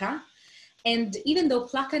Plaka. And even though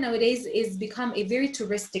Plaka nowadays is become a very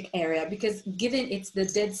touristic area, because given it's the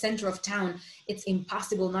dead center of town, it's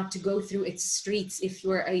impossible not to go through its streets if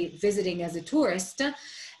you're visiting as a tourist.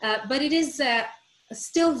 But it is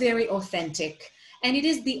still very authentic. And it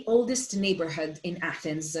is the oldest neighborhood in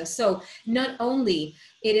Athens. So not only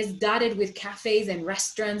it is dotted with cafes and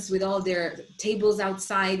restaurants with all their tables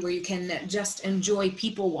outside where you can just enjoy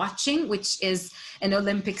people watching, which is an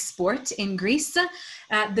Olympic sport in Greece,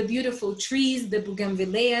 the beautiful trees, the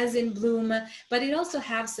bougainvilleas in bloom, but it also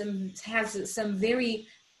has some very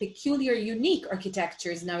peculiar, unique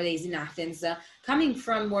architectures nowadays in Athens, coming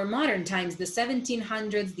from more modern times, the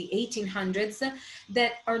 1700s, the 1800s,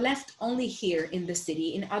 that are left only here in the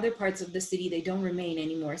city. In other parts of the city, they don't remain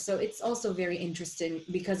anymore. So it's also very interesting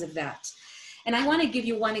because of that. And I want to give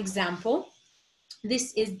you one example.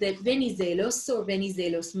 This is the Venizelos or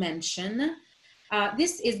Venizelos mansion.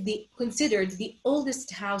 This is considered the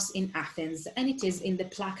oldest house in Athens, and it is in the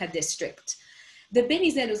Plaka district. The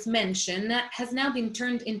Venizelos mansion has now been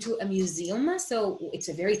turned into a museum, so it's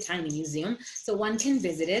a very tiny museum, so one can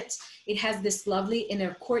visit it. It has this lovely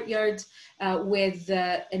inner courtyard with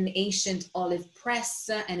an ancient olive press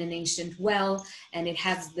and an ancient well, and it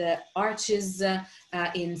has the arches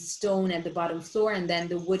in stone at the bottom floor, and then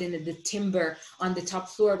the wooden and the timber on the top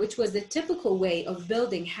floor, which was the typical way of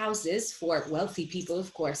building houses for wealthy people,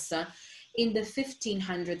 of course, in the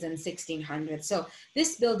 1500s and 1600s. So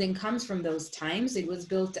this building comes from those times. It was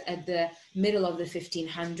built at the middle of the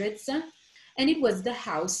 1500s, and it was the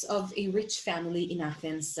house of a rich family in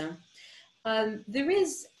Athens. There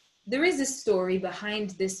is a story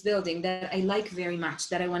behind this building that I like very much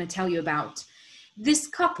that I want to tell you about. This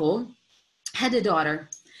couple had a daughter,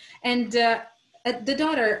 and the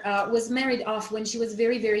daughter was married off when she was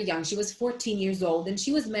very, very young. She was 14 years old, and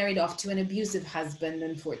she was married off to an abusive husband,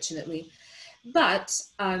 unfortunately. But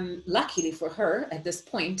luckily for her, at this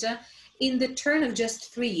point, in the turn of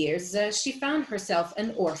just 3 years, she found herself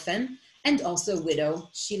an orphan and also a widow.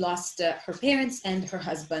 She lost her parents and her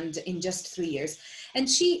husband in just 3 years. And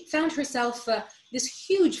she found herself this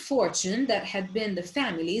huge fortune that had been the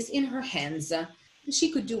family's in her hands. And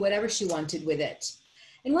she could do whatever she wanted with it.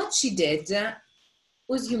 And what she did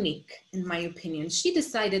was unique, in my opinion. She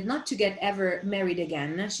decided not to get ever married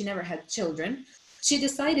again. She never had children. She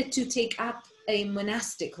decided to take up a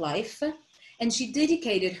monastic life, and she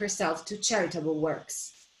dedicated herself to charitable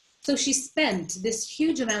works. So she spent this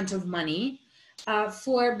huge amount of money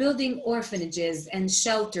for building orphanages and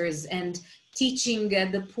shelters and teaching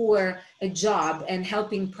the poor a job and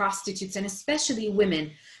helping prostitutes and especially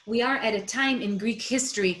women. We are at a time in Greek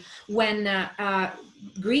history when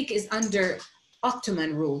Greek is under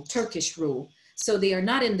Ottoman rule, Turkish rule. So they are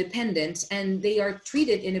not independent and they are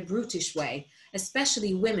treated in a brutish way.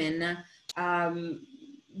 Especially women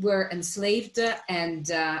were enslaved and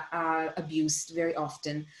abused very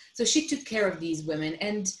often. So she took care of these women,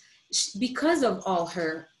 and because of all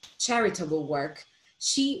her charitable work,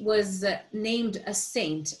 she was named a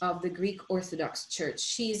saint of the Greek Orthodox Church.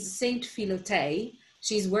 She's Saint Philotei.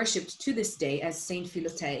 She's worshipped to this day as Saint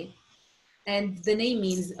Philotei. And the name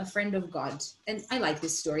means a friend of God. And I like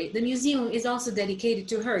this story. The museum is also dedicated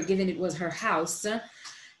to her, given it was her house.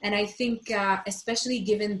 And I think, especially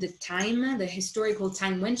given the time, the historical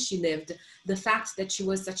time when she lived, the fact that she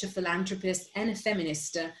was such a philanthropist and a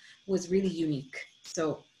feminist was really unique.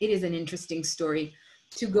 So it is an interesting story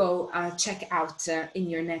to go check out in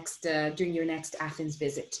your next, during your next Athens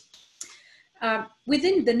visit.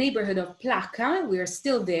 Within the neighborhood of Plaka, we are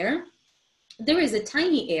still there. There is a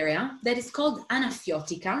tiny area that is called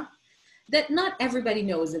Anafiotika that not everybody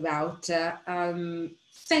knows about,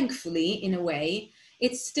 thankfully, in a way.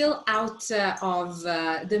 It's still out of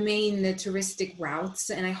the main touristic routes,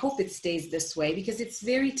 and I hope it stays this way because it's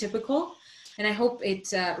very typical, and I hope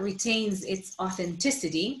it retains its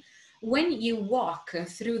authenticity. When you walk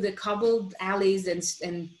through the cobbled alleys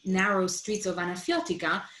and narrow streets of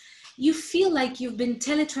Anafiotika, you feel like you've been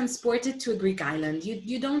teletransported to a Greek island.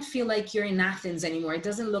 You don't feel like you're in Athens anymore. It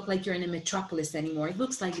doesn't look like you're in a metropolis anymore. It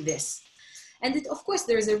looks like this. And of course,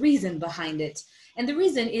 there is a reason behind it. And the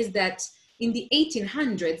reason is that in the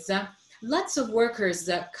 1800s, lots of workers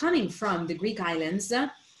coming from the Greek islands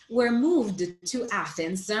were moved to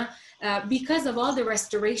Athens because of all the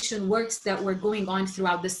restoration works that were going on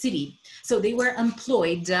throughout the city. So they were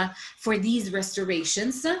employed for these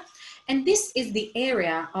restorations. And this is the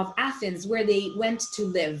area of Athens where they went to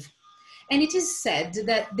live. And it is said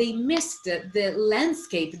that they missed the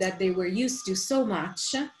landscape that they were used to so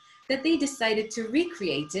much that they decided to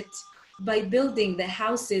recreate it by building the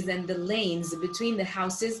houses and the lanes between the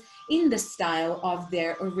houses in the style of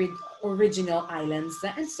their original islands.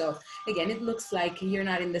 And so, again, it looks like you're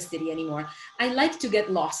not in the city anymore. I like to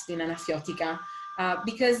get lost in Anafiotica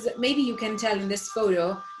because maybe you can tell in this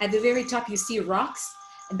photo, at the very top you see rocks,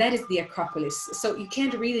 and that is the Acropolis. So you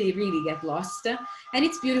can't really get lost. And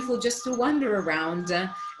it's beautiful just to wander around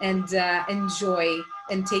and enjoy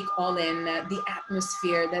and take all in the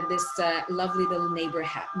atmosphere that this lovely little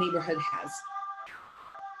neighborhood has.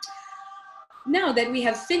 Now that we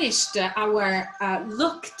have finished our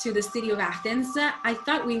look to the city of Athens, I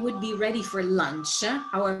thought we would be ready for lunch,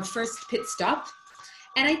 our first pit stop.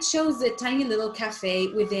 And I chose a tiny little cafe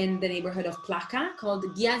within the neighborhood of Plaka called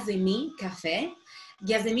Giazemi Cafe.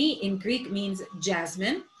 Giazemi in Greek means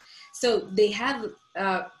jasmine. So they have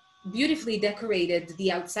beautifully decorated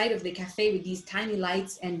the outside of the cafe with these tiny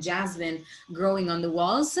lights and jasmine growing on the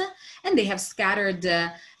walls. And they have scattered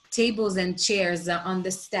tables and chairs on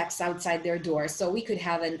the steps outside their door. So we could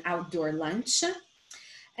have an outdoor lunch.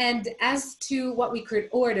 And as to what we could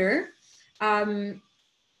order,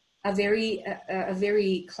 a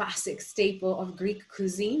very classic staple of Greek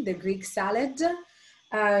cuisine, the Greek salad.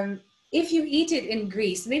 If you eat it in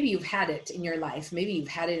Greece, maybe you've had it in your life. Maybe you've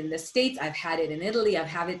had it in the States. I've had it in Italy. I've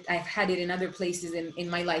had it in other places in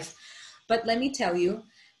my life. But let me tell you,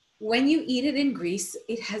 when you eat it in Greece,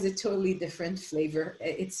 it has a totally different flavor.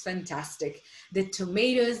 It's fantastic. The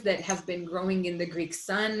tomatoes that have been growing in the Greek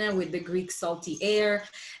sun with the Greek salty air,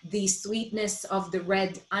 the sweetness of the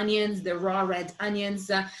red onions, the raw red onions,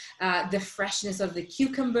 the freshness of the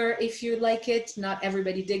cucumber, if you like it. Not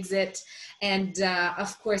everybody digs it. And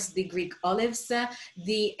of course, the Greek olives,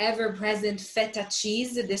 the ever-present feta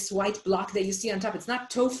cheese, this white block that you see on top. It's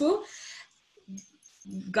not tofu.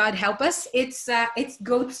 God help us, it's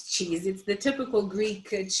goat's cheese. It's the typical Greek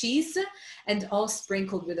cheese, and all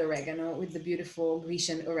sprinkled with oregano, with the beautiful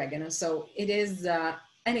Grecian oregano. So it is an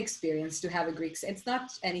experience to have a Greek. It's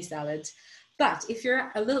not any salad, but if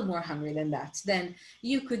you're a little more hungry than that, then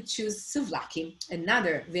you could choose souvlaki,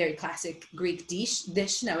 another very classic Greek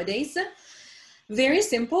dish nowadays. Very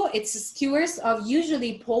simple. It's skewers of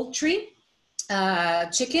usually poultry,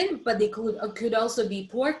 chicken, but they could also be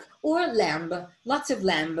pork or lamb. Lots of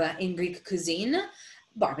lamb in Greek cuisine,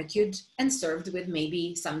 barbecued and served with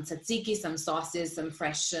maybe some tzatziki, some sauces, some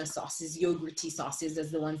fresh sauces, yogurty sauces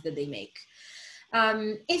as the ones that they make.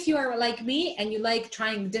 If you are like me and you like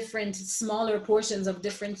trying different smaller portions of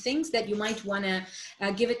different things, that you might want to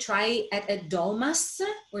give a try at a dolmas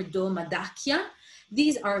or dolmadakia.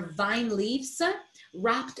 These are vine leaves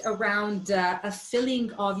wrapped around a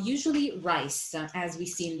filling of usually rice, as we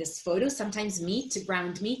see in this photo, sometimes meat,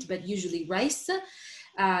 ground meat, but usually rice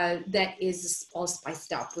that is all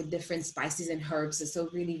spiced up with different spices and herbs. So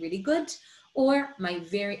really, really good. Or my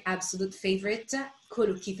very absolute favorite,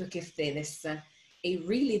 korokito keftedes, a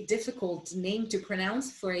really difficult name to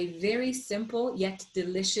pronounce for a very simple yet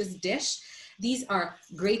delicious dish. These are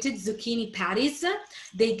grated zucchini patties.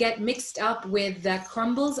 They get mixed up with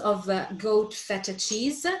crumbles of goat feta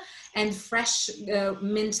cheese and fresh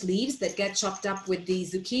mint leaves that get chopped up with the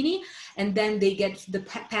zucchini. And then the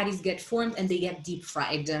patties get formed and they get deep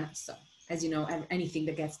fried. So as you know, anything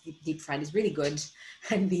that gets deep fried is really good.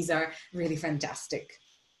 And these are really fantastic.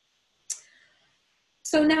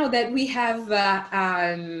 So now that we have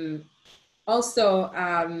also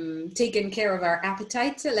taken care of our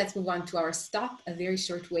appetite, let's move on to our stop. A very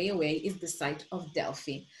short way away is the site of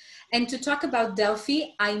Delphi. And to talk about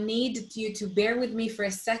Delphi, I need you to bear with me for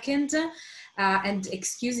a second and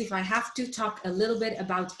excuse if I have to talk a little bit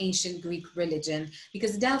about ancient Greek religion,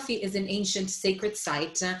 because Delphi is an ancient sacred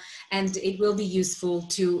site and it will be useful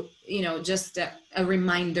to, just a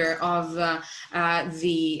reminder of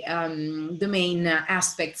the main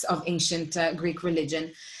aspects of ancient Greek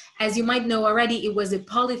religion. As you might know already, it was a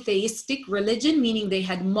polytheistic religion, meaning they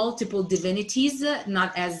had multiple divinities,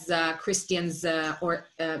 not as Christians or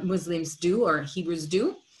Muslims do or Hebrews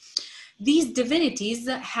do. These divinities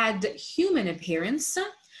had human appearance.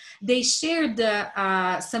 They shared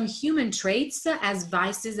some human traits as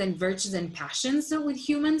vices and virtues and passions with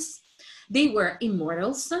humans. They were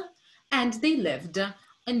immortals and they lived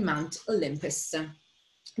on Mount Olympus,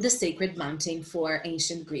 the sacred mountain for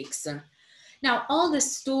ancient Greeks. Now, all the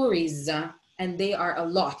stories, and they are a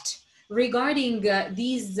lot, regarding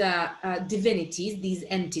these divinities, these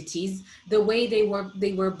entities, the way they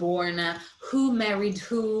were born, who married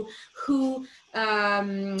who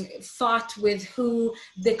fought with who,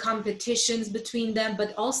 the competitions between them,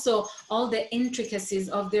 but also all the intricacies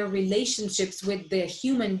of their relationships with the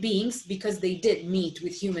human beings, because they did meet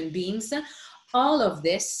with human beings. All of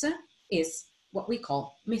this is what we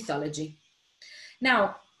call mythology.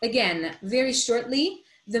 Now, again, very shortly,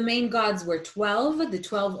 the main gods were 12, the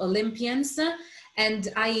 12 Olympians, and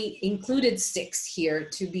I included 6 here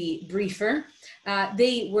to be briefer.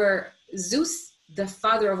 They were Zeus, the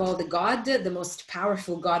father of all the gods, the most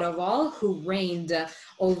powerful god of all, who reigned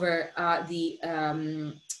over the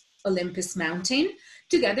Olympus mountain,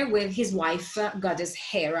 together with his wife, goddess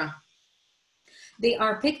Hera. They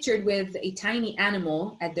are pictured with a tiny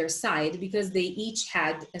animal at their side because they each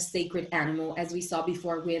had a sacred animal, as we saw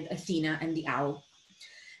before with Athena and the owl.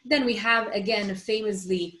 Then we have, again,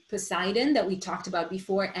 famously Poseidon that we talked about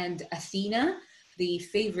before, and Athena, the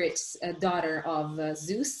favorite daughter of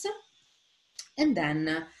Zeus. And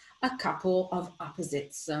then a couple of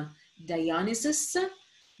opposites. Dionysus,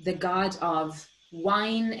 the god of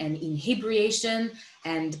wine and inebriation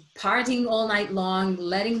and partying all night long,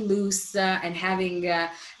 letting loose and having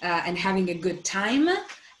a good time.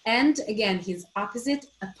 And again, his opposite,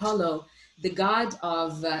 Apollo, the god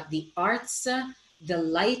of the arts, the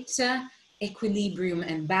light, equilibrium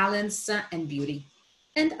and balance and beauty.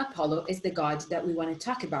 And Apollo is the god that we want to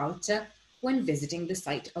talk about when visiting the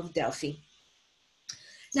site of Delphi.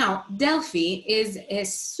 Now, Delphi is a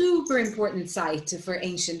super important site for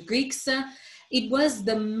ancient Greeks. It was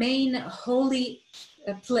the main holy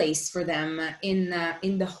place for them in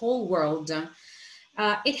the whole world.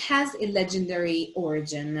 It has a legendary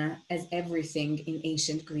origin, as everything in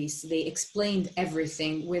ancient Greece. They explained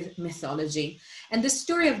everything with mythology. And the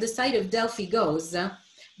story of the site of Delphi goes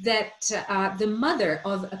that the mother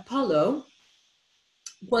of Apollo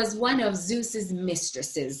was one of Zeus's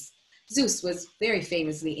mistresses. Zeus was very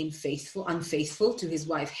famously unfaithful to his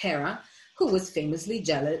wife Hera, who was famously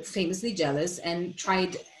jealous and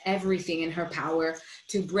tried everything in her power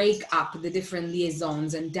to break up the different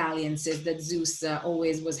liaisons and dalliances that Zeus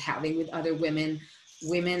always was having with other women,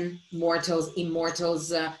 mortals,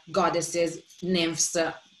 immortals, goddesses, nymphs.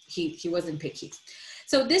 He wasn't picky.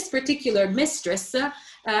 So this particular mistress,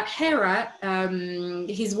 Hera,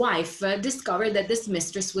 his wife, discovered that this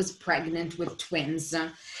mistress was pregnant with twins.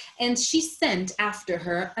 And she sent after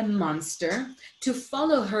her a monster to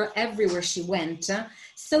follow her everywhere she went,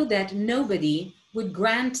 so that nobody would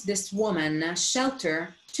grant this woman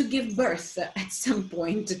shelter to give birth at some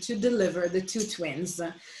point, to deliver the 2 twins.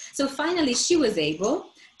 So finally she was able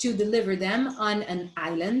to deliver them on an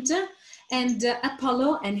island, and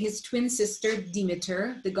Apollo and his twin sister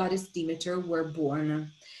Demeter, the goddess Demeter, were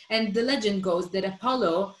born. And the legend goes that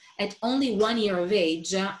Apollo, at only 1 year of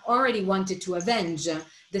age, already wanted to avenge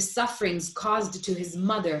the sufferings caused to his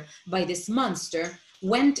mother by this monster,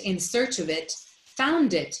 went in search of it,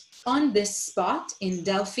 found it on this spot in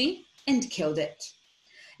Delphi, and killed it.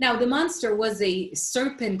 Now, the monster was a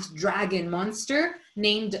serpent dragon monster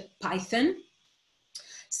named Python.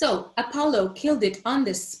 So Apollo killed it on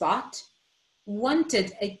this spot,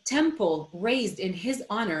 wanted a temple raised in his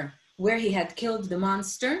honor where he had killed the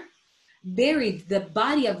monster, buried the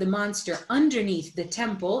body of the monster underneath the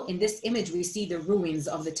temple. In this image, we see the ruins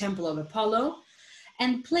of the temple of Apollo,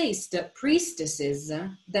 and placed priestesses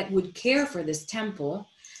that would care for this temple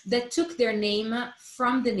that took their name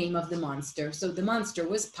from the name of the monster. So the monster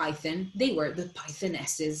was Python. They were the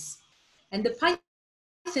Pythonesses. And the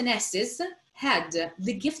Pythonesses had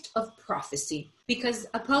the gift of prophecy, because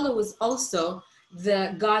Apollo was also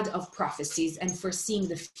the god of prophecies and foreseeing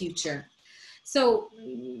the future. So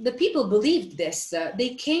the people believed this.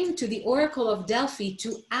 They came to the Oracle of Delphi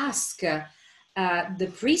to ask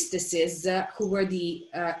the priestesses, who were the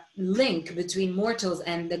link between mortals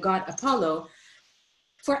and the god Apollo,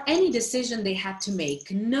 for any decision they had to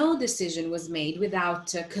make. No decision was made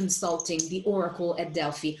without consulting the Oracle at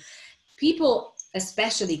Delphi. People,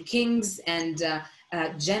 especially kings and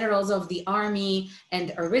generals of the army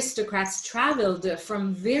and aristocrats, traveled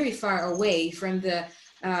from very far away from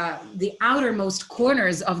the outermost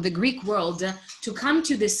corners of the Greek world to come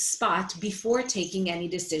to this spot before taking any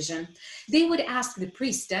decision. They would ask the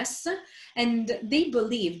priestess, and they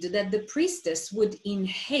believed that the priestess would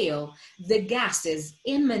inhale the gases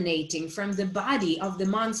emanating from the body of the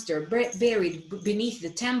monster buried beneath the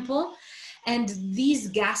temple, and these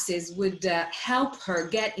gases would help her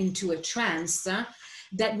get into a trance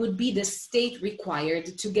that would be the state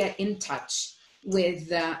required to get in touch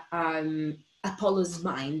with Apollo's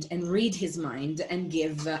mind and read his mind and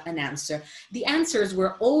give an answer. The answers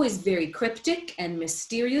were always very cryptic and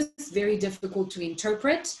mysterious, very difficult to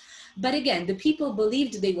interpret. But again, the people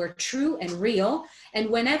believed they were true and real. And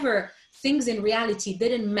whenever things in reality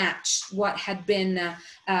didn't match what had been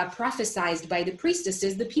prophesied by the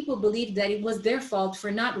priestesses, the people believed that it was their fault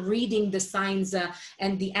for not reading the signs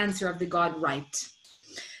and the answer of the god right.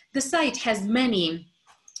 The site has many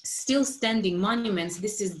still standing monuments.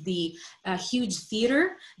 This is the huge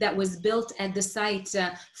theater that was built at the site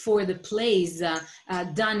for the plays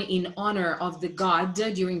done in honor of the god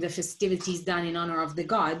during the festivities done in honor of the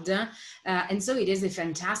god. And so it is a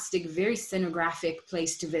fantastic, very scenographic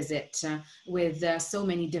place to visit with so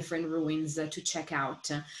many different ruins to check out.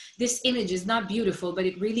 This image is not beautiful, but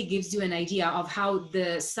it really gives you an idea of how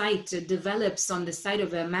the site develops on the side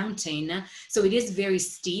of a mountain. So it is very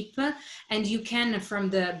steep, and you can, from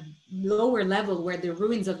the lower level where the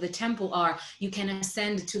ruins of the temple are, you can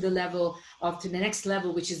ascend to the next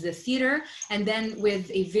level, which is the theater. And then with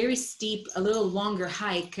a very steep, a little longer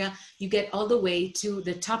hike, you get all the way to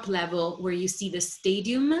the top level where you see the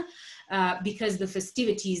stadium, because the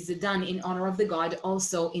festivities done in honor of the god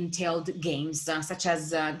also entailed games, such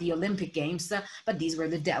as the Olympic Games, but these were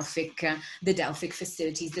the Delphic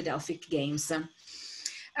festivities, the Delphic Games.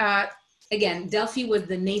 Again, Delphi was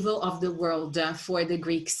the navel of the world for the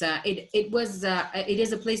Greeks. It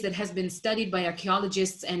is a place that has been studied by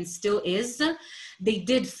archaeologists and still is. They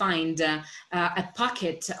did find a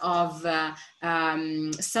pocket of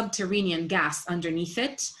subterranean gas underneath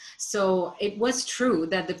it. So it was true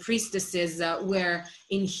that the priestesses were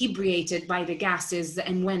inebriated by the gases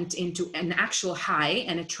and went into an actual high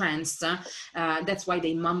and a trance. That's why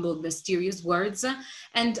they mumbled mysterious words.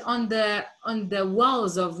 And on the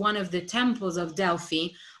walls of one of the temples of Delphi,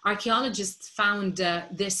 archaeologists found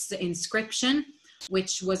this inscription,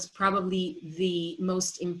 which was probably the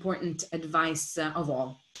most important advice of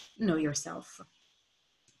all: know yourself.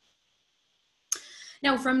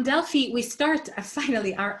 Now, from Delphi, we start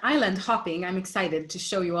finally our island hopping. I'm excited to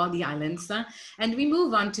show you all the islands. And we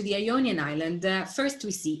move on to the Ionian island. First, we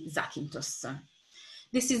see Zakynthos.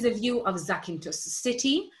 This is a view of Zakynthos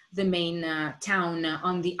city, the main town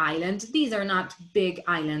on the island. These are not big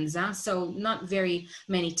islands, so not very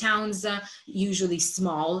many towns, usually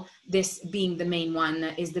small. This being the main one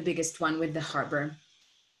is the biggest one with the harbor.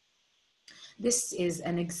 This is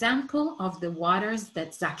an example of the waters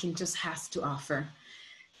that Zakynthos has to offer.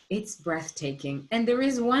 It's breathtaking. And there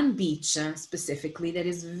is one beach specifically that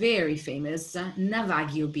is very famous,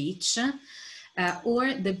 Navagio Beach,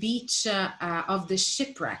 or the beach of the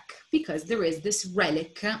shipwreck, because there is this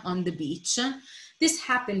relic on the beach. This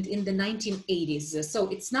happened in the 1980s, so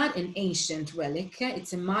it's not an ancient relic,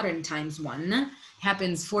 it's a modern times one. It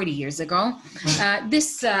happens 40 years ago.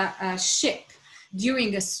 This ship,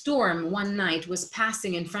 during a storm one night, was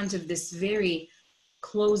passing in front of this very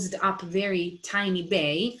closed up, very tiny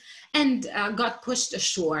bay, and got pushed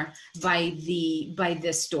ashore by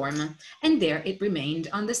the storm. And there it remained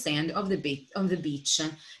on the sand of the beach.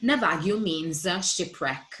 Navagio means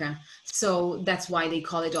shipwreck, so that's why they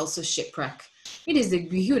call it also shipwreck. It is a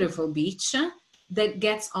beautiful beach that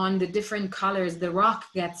gets on the different colors. The rock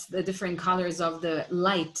gets the different colors of the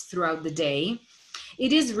light throughout the day.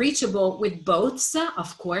 It is reachable with boats,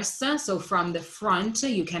 of course, so from the front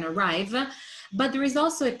you can arrive. But there is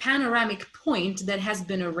also a panoramic point that has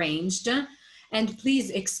been arranged. And please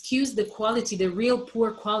excuse the quality, the real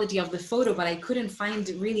poor quality of the photo, but I couldn't find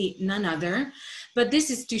really none other. But this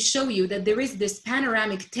is to show you that there is this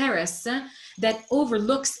panoramic terrace that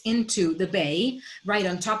overlooks into the bay, right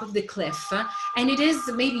on top of the cliff. And it is,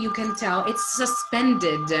 maybe you can tell, it's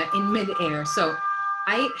suspended in midair. So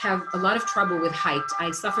I have a lot of trouble with height. I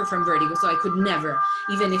suffer from vertigo, so I could never,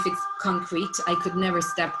 even if it's concrete, I could never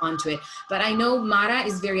step onto it. But I know Mara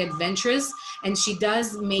is very adventurous, and she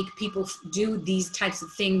does make people do these types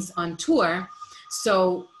of things on tour.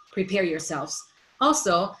 So prepare yourselves.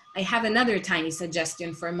 Also, I have another tiny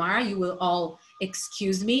suggestion for Mara. You will all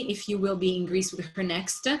excuse me if you will be in Greece with her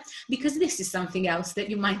next, because this is something else that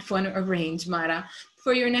you might want to arrange, Mara,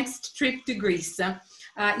 for your next trip to Greece.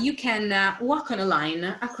 You can walk on a line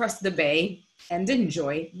across the bay and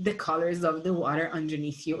enjoy the colors of the water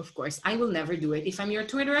underneath you. Of course, I will never do it. If I'm your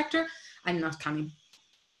tour director, I'm not coming.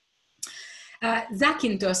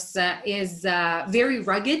 Zakynthos is very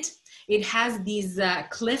rugged. It has these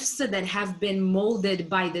cliffs that have been molded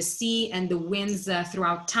by the sea and the winds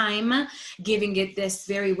throughout time, giving it this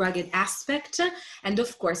very rugged aspect. And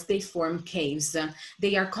of course, they form caves.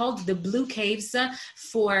 They are called the blue caves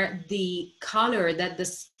for the color that the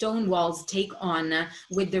stone walls take on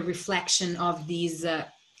with the reflection of these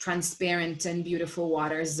transparent and beautiful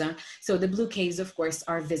waters. So the blue caves, of course,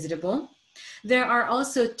 are visitable. There are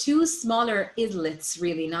also two smaller islets,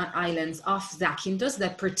 really, not islands, off Zakynthos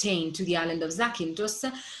that pertain to the island of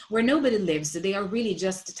Zakynthos, where nobody lives. They are really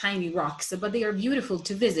just tiny rocks, but they are beautiful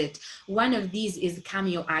to visit. One of these is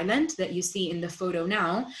Cameo Island that you see in the photo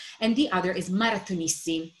now, and the other is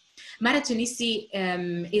Maratonissi. Maratonissi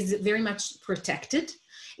is very much protected.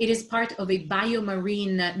 It is part of a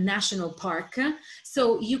biomarine national park,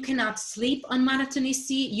 so you cannot sleep on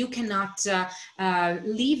Maratonissi. You cannot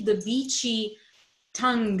leave the beachy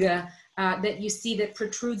tongue that you see that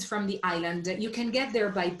protrudes from the island. You can get there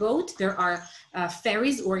by boat. There are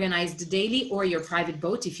ferries organized daily, or your private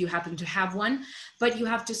boat if you happen to have one, but you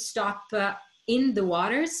have to stop in the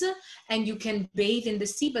waters and you can bathe in the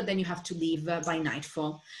sea, but then you have to leave by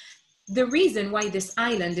nightfall. The reason why this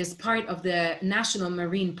island is part of the National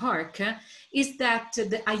Marine Park is that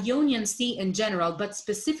the Ionian Sea in general, but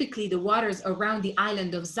specifically the waters around the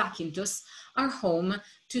island of Zakynthos, are home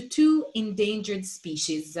to two endangered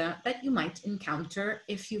species that you might encounter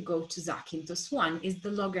if you go to Zakynthos. One is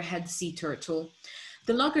the loggerhead sea turtle.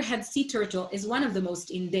 The loggerhead sea turtle is one of the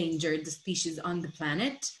most endangered species on the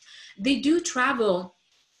planet. They do travel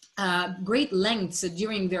great lengths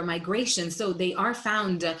during their migration, so they are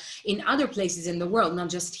found in other places in the world, not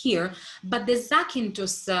just here, but the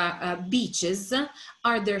Zakynthos beaches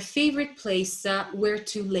are their favorite place where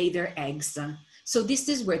to lay their eggs. So this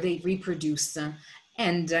is where they reproduce.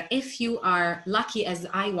 And if you are lucky, as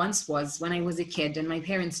I once was when I was a kid and my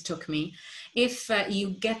parents took me, if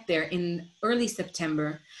you get there in early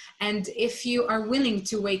September, and if you are willing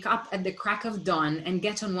to wake up at the crack of dawn and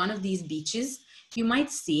get on one of these beaches, you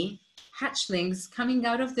might see hatchlings coming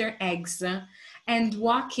out of their eggs and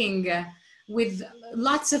walking with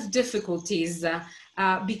lots of difficulties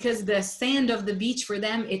because the sand of the beach for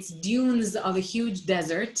them, it's dunes of a huge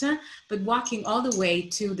desert, but walking all the way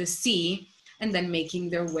to the sea and then making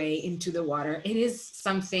their way into the water. It is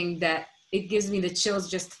something that it gives me the chills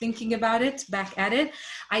just thinking about it, back at it.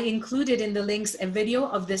 I included in the links a video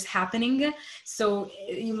of this happening, so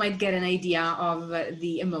you might get an idea of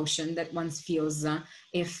the emotion that one feels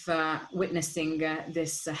if witnessing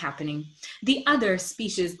this happening. The other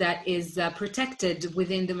species that is protected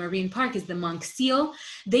within the marine park is the monk seal.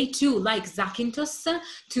 They too like Zakynthos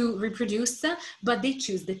to reproduce, but they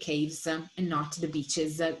choose the caves and not the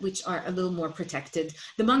beaches, which are a little more protected.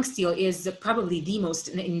 The monk seal is probably the most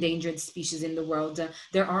endangered species in the world.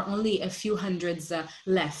 There are only a few hundreds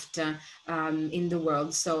left in the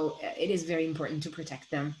world, so it is very important to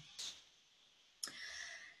protect them.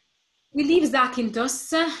 We leave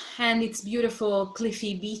Zakynthos and its beautiful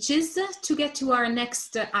cliffy beaches to get to our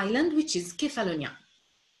next island, which is Kefalonia.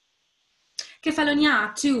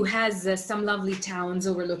 Kefalonia too has some lovely towns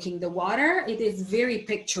overlooking the water. It is very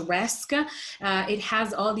picturesque. It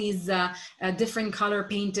has all these different color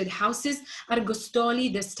painted houses.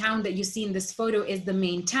 Argostoli, this town that you see in this photo, is the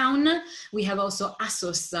main town. We have also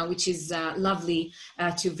Assos, which is lovely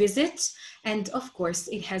to visit. And of course,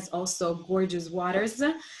 it has also gorgeous waters.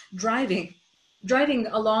 Driving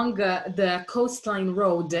along the coastline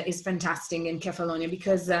road is fantastic in Kefalonia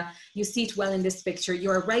because you see it well in this picture.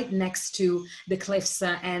 You're right next to the cliffs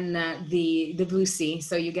and the blue sea,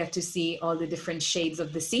 so you get to see all the different shades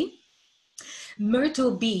of the sea.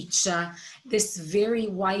 Myrtle Beach, this very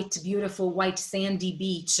white, beautiful white sandy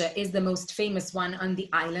beach is the most famous one on the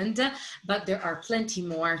island, but there are plenty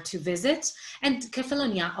more to visit. And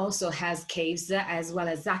Kefalonia also has caves as well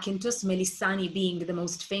as Zakynthos, Melissani being the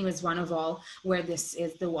most famous one of all, where this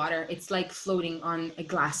is the water. It's like floating on a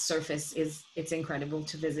glass surface. It's incredible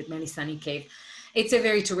to visit Melissani Cave. It's a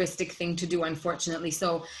very touristic thing to do, unfortunately.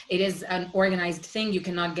 So it is an organized thing. You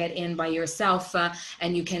cannot get in by yourself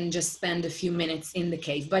and you can just spend a few minutes in the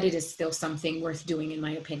cave, but it is still something worth doing, in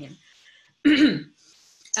my opinion.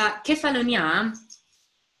 Kefalonia,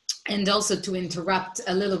 and also to interrupt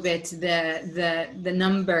a little bit the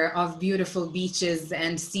number of beautiful beaches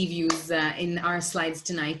and sea views in our slides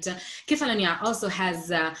tonight. Kefalonia also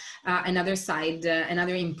has another side,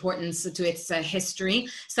 another importance to its history,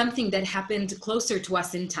 something that happened closer to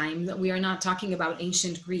us in time. We are not talking about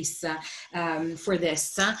ancient Greece for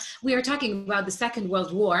this. We are talking about the Second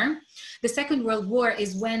World War. The Second World War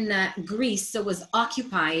is when Greece was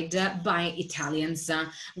occupied by Italians.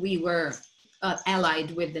 We were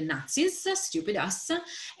allied with the Nazis, stupid us.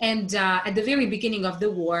 And at the very beginning of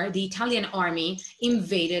the war, the Italian army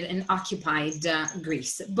invaded and occupied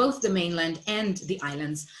Greece, both the mainland and the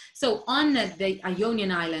islands. So on the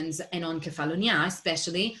Ionian Islands and on Kefalonia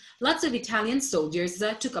especially, lots of Italian soldiers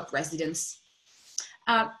took up residence.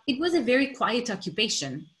 It was a very quiet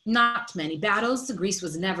occupation, not many battles. Greece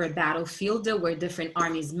was never a battlefield where different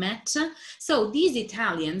armies met. So these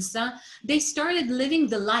Italians, they started living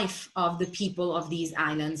the life of the people of these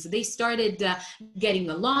islands. They started getting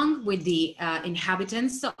along with the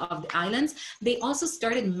inhabitants of the islands. They also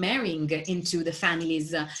started marrying into the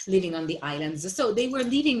families living on the islands. So they were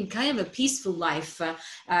leading kind of a peaceful life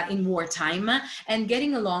in wartime and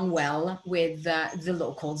getting along well with the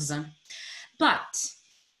locals. But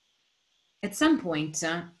at some point,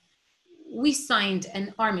 we signed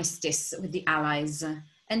an armistice with the Allies,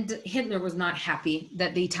 and Hitler was not happy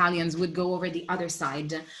that the Italians would go over the other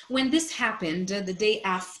side. When this happened, the day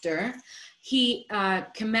after, he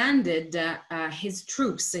commanded his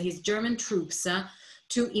troops, his German troops,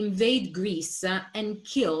 to invade Greece and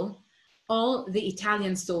kill all the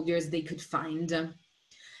Italian soldiers they could find.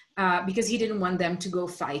 Because he didn't want them to go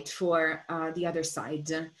fight for the other side.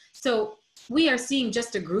 So we are seeing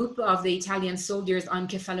just a group of the Italian soldiers on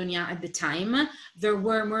Kefalonia at the time. There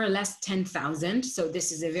were more or less 10,000, so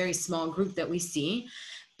this is a very small group that we see.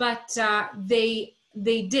 But they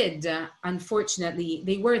did, unfortunately,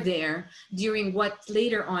 they were there during what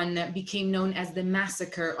later on became known as the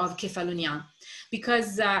Massacre of Kefalonia.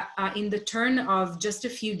 Because in the turn of just a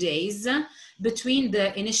few days between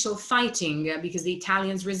the initial fighting, because the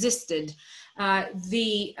Italians resisted,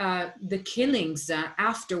 the killings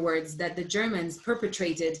afterwards that the Germans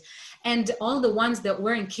perpetrated, and all the ones that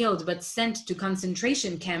weren't killed but sent to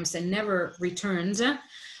concentration camps and never returned,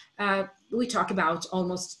 we talk about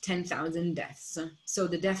almost 10,000 deaths. So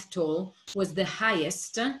the death toll was the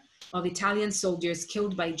highest of Italian soldiers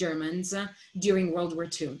killed by Germans during World War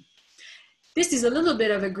II. This is a little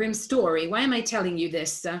bit of a grim story. Why am I telling you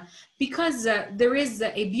this? Because there is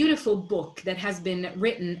a beautiful book that has been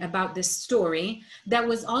written about this story that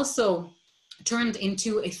was also turned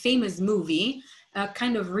into a famous movie,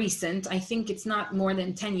 kind of recent. I think it's not more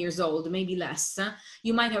than 10 years old, maybe less.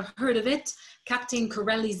 You might have heard of it, Captain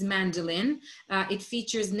Corelli's Mandolin. It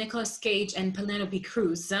features Nicolas Cage and Penelope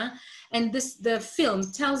Cruz. And the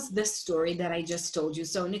film tells this story that I just told you.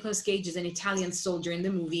 So Nicolas Cage is an Italian soldier in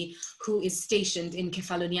the movie who is stationed in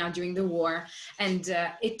Kefalonia during the war. And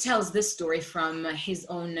it tells this story from his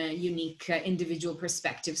own unique individual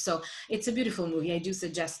perspective. So it's a beautiful movie. I do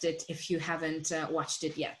suggest it if you haven't watched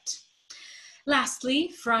it yet. Lastly,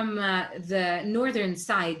 from the northern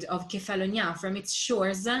side of Kefalonia, from its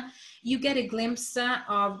shores, you get a glimpse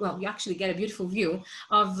of, well, you actually get a beautiful view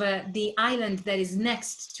of the island that is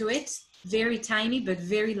next to it, very tiny but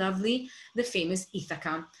very lovely, the famous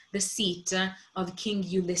Ithaca, the seat of King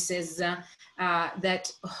Ulysses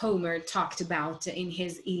that Homer talked about in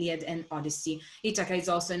his Iliad and Odyssey. Ithaca is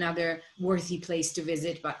also another worthy place to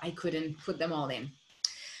visit, but I couldn't put them all in.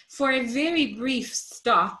 For a very brief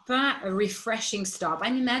stop, a refreshing stop,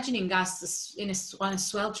 I'm imagining us on a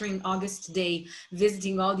sweltering August day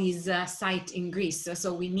visiting all these sites in Greece.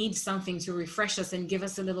 So we need something to refresh us and give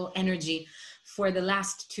us a little energy for the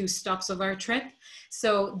last 2 stops of our trip.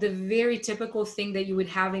 So the very typical thing that you would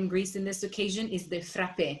have in Greece in this occasion is the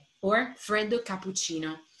frappé, or freddo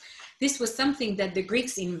cappuccino. This was something that the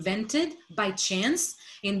Greeks invented by chance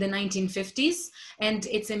in the 1950s, and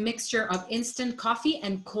it's a mixture of instant coffee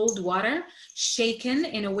and cold water shaken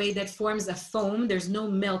in a way that forms a foam. There's no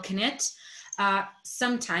milk in it.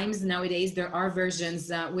 Sometimes nowadays there are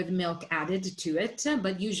versions with milk added to it,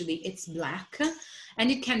 but usually it's black, and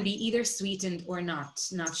it can be either sweetened or not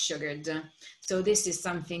sugared. So this is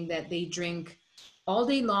something that they drink all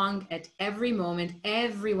day long, at every moment.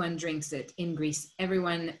 Everyone drinks it in Greece.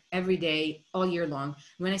 Everyone, every day, all year long.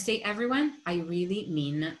 When I say everyone, I really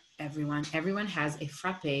mean everyone. Everyone has a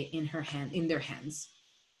frappé in their hands.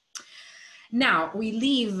 Now we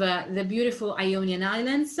leave the beautiful Ionian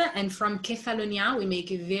Islands, and from Kefalonia we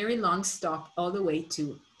make a very long stop all the way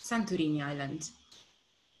to Santorini Island.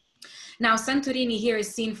 Now Santorini here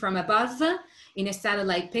is seen from above in a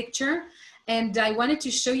satellite picture. And I wanted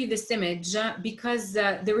to show you this image because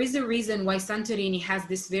there is a reason why Santorini has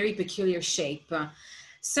this very peculiar shape.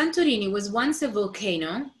 Santorini was once a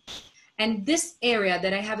volcano, and this area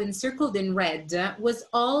that I have encircled in red was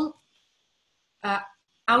all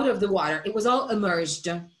out of the water. It was all immersed.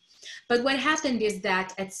 But what happened is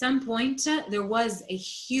that at some point there was a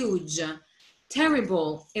huge,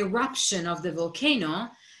 terrible eruption of the volcano,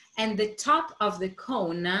 and the top of the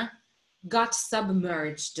cone got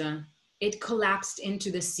submerged. It collapsed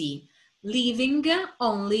into the sea, leaving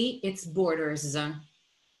only its borders.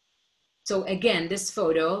 So So again, this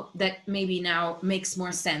photo that maybe now makes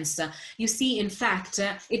more sense. You see, in fact,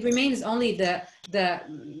 it remains only the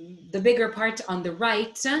bigger part on the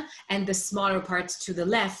right and the smaller part to the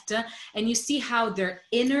left. And you see how their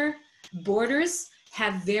inner borders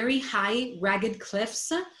have very high ragged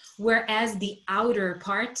cliffs, whereas the outer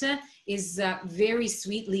part is very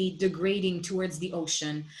sweetly degrading towards the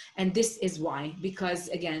ocean. And this is why, because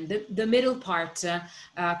again, the middle part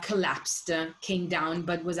collapsed, came down,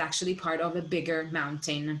 but was actually part of a bigger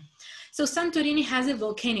mountain. So Santorini has a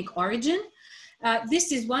volcanic origin.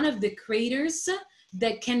 This is one of the craters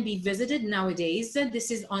that can be visited nowadays.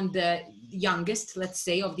 This is on the youngest, let's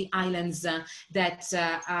say, of the islands of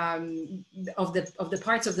the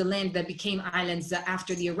parts of the land that became islands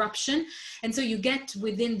after the eruption. And so you get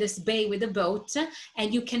within this bay with a boat,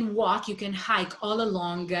 and you can walk, you can hike all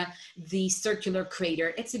along the circular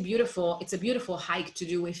crater. It's a beautiful hike to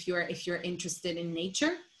do if you're interested in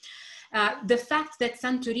nature. The fact that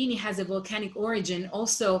Santorini has a volcanic origin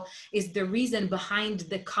also is the reason behind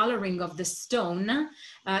the coloring of the stone.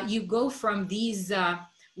 You go from these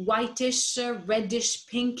whitish, reddish,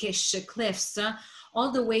 pinkish cliffs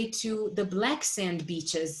all the way to the black sand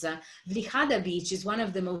beaches. Vlihada Beach is one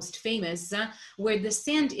of the most famous, where the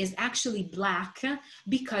sand is actually black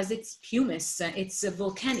because it's pumice. It's a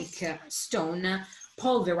volcanic stone,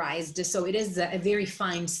 pulverized, so it is a very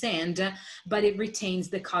fine sand, but it retains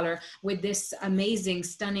the color with this amazing,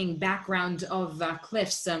 stunning background of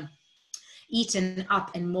cliffs eaten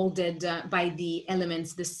up and molded by the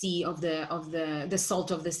elements, the sea of the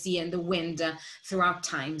salt of the sea and the wind throughout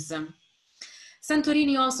times.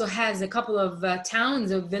 Santorini also has a couple of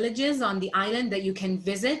towns or villages on the island that you can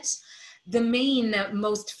visit. The main,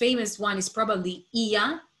 most famous one is probably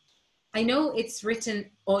Ia. I know it's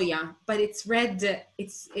written Oya, but it's read,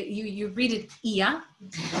 you read it Ia,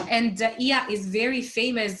 and Ia is very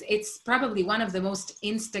famous. It's probably one of the most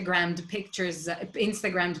Instagrammed pictures,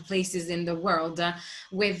 Instagrammed places in the world,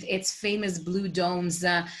 with its famous blue domes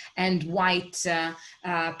and white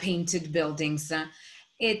painted buildings.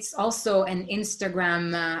 It's also an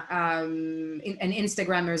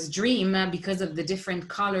Instagrammer's dream because of the different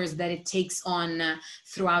colors that it takes on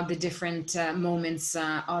throughout the different moments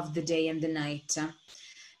of the day and the night.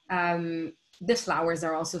 The flowers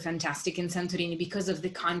are also fantastic in Santorini because of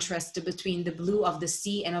the contrast between the blue of the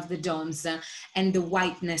sea and of the domes and the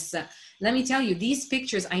whiteness. Let me tell you, these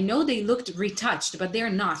pictures, I know they looked retouched, but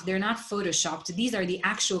they're not photoshopped. These are the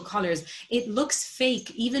actual colors. It looks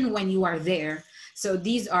fake even when you are there. So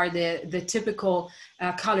these are the typical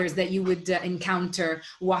colors that you would encounter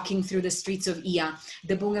walking through the streets of Ia.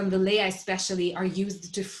 The bougainvillea especially are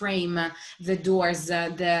used to frame the doors,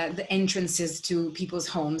 the entrances to people's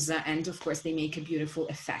homes, and of course they make a beautiful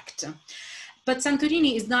effect. But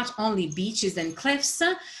Santorini is not only beaches and cliffs.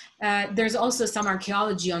 There's also some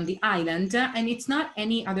archaeology on the island, and it's not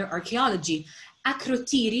any other archaeology.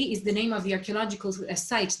 Akrotiri is the name of the archaeological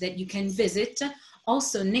site that you can visit,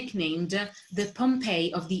 also nicknamed the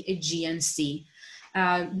Pompeii of the Aegean Sea,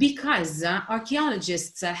 because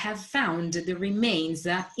archaeologists have found the remains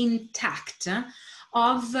intact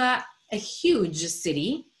of a huge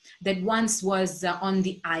city that once was on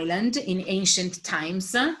the island in ancient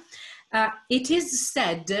times. It is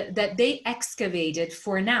said that they excavated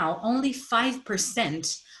for now only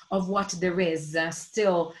 5% of what there is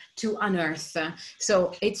still to unearth.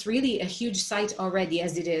 So it's really a huge site already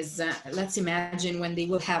as it is. Let's imagine when they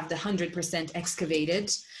will have the 100%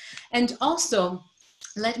 excavated. And also,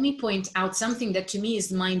 let me point out something that to me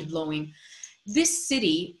is mind-blowing. This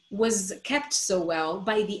city was kept so well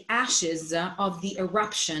by the ashes of the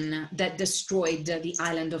eruption that destroyed the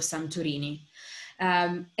island of Santorini.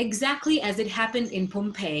 Exactly as it happened in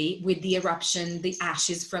Pompeii with the eruption, the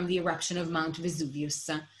ashes from the eruption of Mount Vesuvius.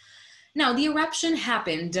 Now, the eruption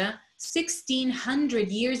happened 1600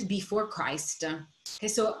 years before Christ. Okay,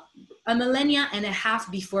 so a millennia and a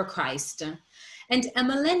half before Christ. And a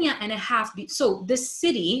millennia and a half, so the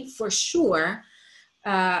city for sure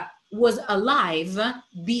was alive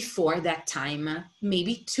before that time,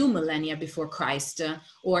 maybe 2 millennia before Christ,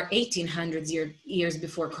 or 1800 years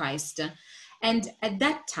before Christ. And at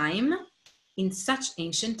that time, in such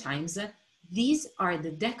ancient times, these are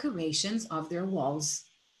the decorations of their walls.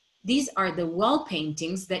 These are the wall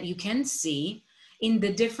paintings that you can see in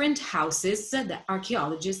the different houses that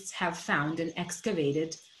archaeologists have found and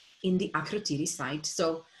excavated in the Akrotiri site.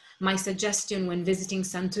 So my suggestion when visiting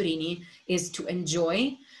Santorini is to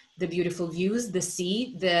enjoy the beautiful views, the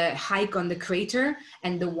sea, the hike on the crater,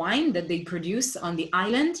 and the wine that they produce on the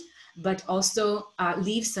island, but also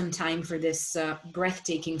leave some time for this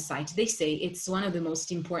breathtaking site. They say it's one of the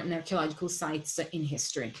most important archaeological sites in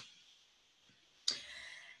history.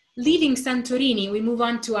 Leaving Santorini, we move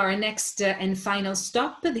on to our next and final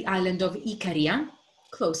stop, the island of Icaria,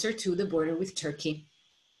 closer to the border with Turkey.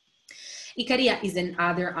 Icaria is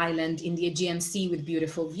another island in the Aegean Sea with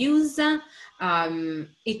beautiful views.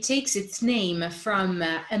 It takes its name from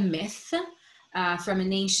a myth, from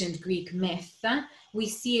an ancient Greek myth. We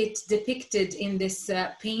see it depicted in this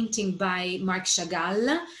painting by Marc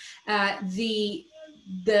Chagall. The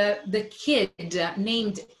kid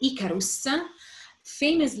named Icarus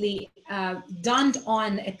famously donned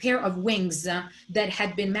on a pair of wings that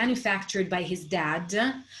had been manufactured by his dad.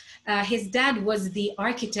 His dad was the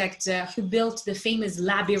architect who built the famous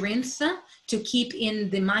labyrinth to keep in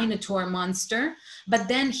the Minotaur monster, but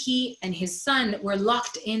then he and his son were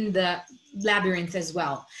locked in the labyrinth as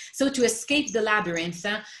well. So to escape the labyrinth,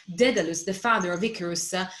 Daedalus, the father of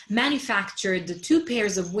Icarus, manufactured two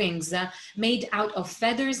pairs of wings made out of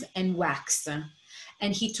feathers and wax.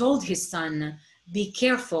 And he told his son, be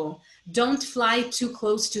careful, don't fly too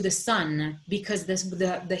close to the sun because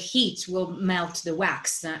the heat will melt the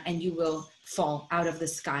wax and you will fall out of the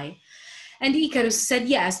sky. And Icarus said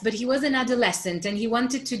yes, but he was an adolescent and he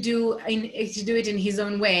wanted to do it in his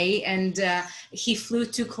own way, and he flew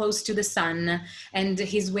too close to the sun and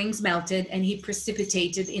his wings melted and he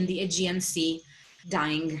precipitated in the Aegean Sea,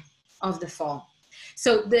 dying of the fall.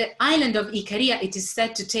 So the island of Icaria, it is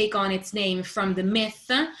said to take on its name from the myth.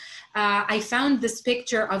 I found this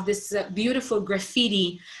picture of this beautiful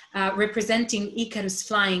graffiti representing Icarus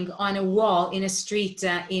flying on a wall in a street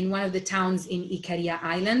in one of the towns in Icaria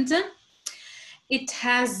Island. It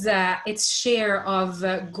has its share of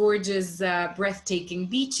gorgeous, breathtaking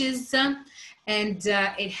beaches, and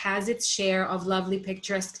it has its share of lovely,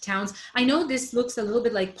 picturesque towns. I know this looks a little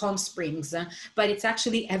bit like Palm Springs, but it's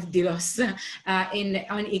actually Evdilos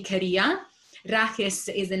on Icaria. Rachis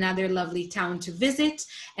is another lovely town to visit,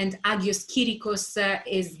 and Agios Kyrikos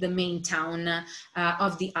is the main town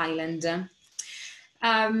of the island.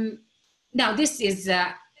 Now, this is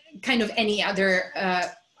kind of any other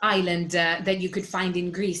island that you could find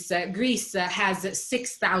in Greece. Greece has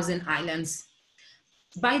 6,000 islands.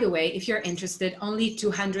 By the way, if you're interested, only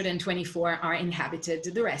 224 are inhabited.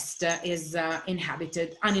 The rest is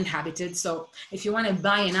uninhabited. So if you want to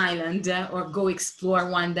buy an island or go explore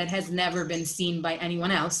one that has never been seen by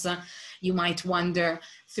anyone else, you might wander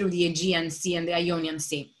through the Aegean Sea and the Ionian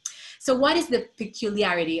Sea. So what is the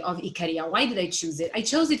peculiarity of Icaria? Why did I choose it? I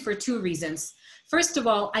chose it for two reasons. First of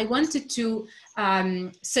all, I wanted to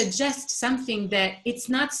suggest something that it's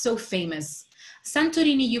not so famous.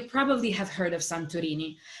 Santorini, you probably have heard of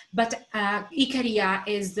Santorini, but Icaria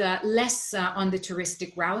is less on the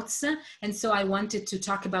touristic routes. And so I wanted to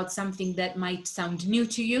talk about something that might sound new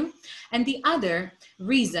to you. And the other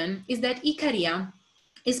reason is that Icaria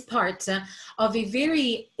is part of a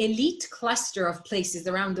very elite cluster of places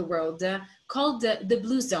around the world called the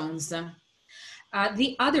Blue Zones.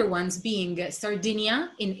 The other ones being Sardinia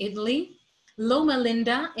in Italy, Loma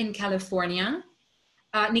Linda in California,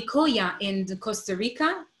 Nicoya in Costa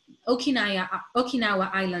Rica, Okinawa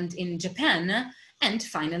Island in Japan, and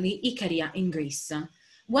finally Icaria in Greece.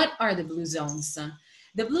 What are the Blue Zones?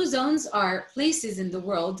 The Blue Zones are places in the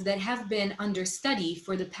world that have been under study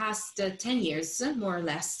for the past 10 years, more or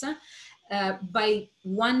less, by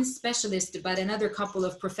one specialist, but another couple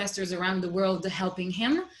of professors around the world helping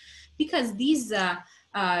him, because these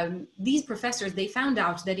professors, they found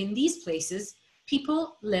out that in these places,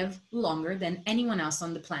 people live longer than anyone else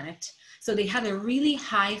on the planet. So they have a really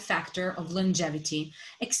high factor of longevity,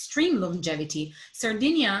 extreme longevity.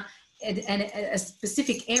 Sardinia, and a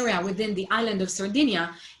specific area within the island of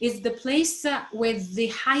Sardinia, is the place with the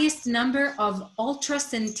highest number of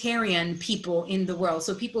ultracentenarian people in the world.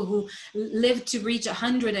 So people who live to reach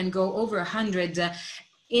 100 and go over 100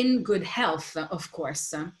 in good health, of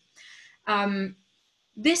course.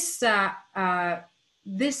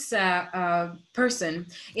 This person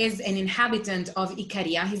is an inhabitant of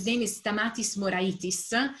Icaria. His name is Stamatis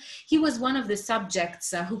Moraitis. He was one of the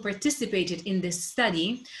subjects who participated in this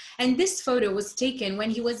study. And this photo was taken when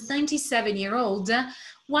he was 97 years old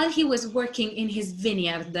while he was working in his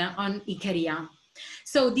vineyard on Icaria.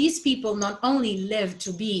 So these people not only live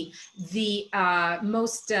to be the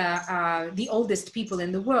oldest people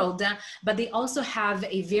in the world, but they also have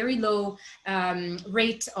a very low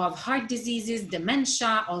rate of heart diseases,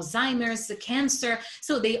 dementia, Alzheimer's, cancer.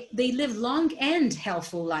 So they live long and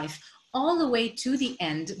healthful life. All the way to the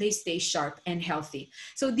end, they stay sharp and healthy.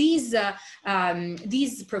 So these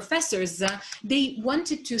professors, they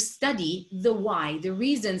wanted to study the why, the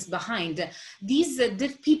reasons behind these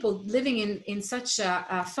people living in such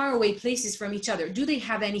faraway places from each other. Do they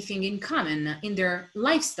have anything in common in their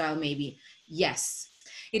lifestyle, maybe? Yes.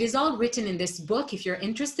 It is all written in this book, if you're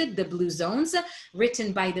interested, The Blue Zones,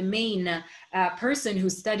 written by the main person who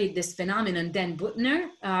studied this phenomenon, Dan Buettner,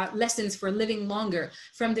 Lessons for Living Longer,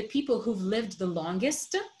 from the people who've lived the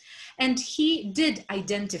longest. And he did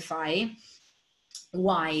identify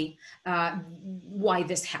why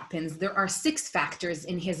this happens. There are 6 factors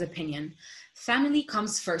in his opinion. Family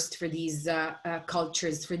comes first for these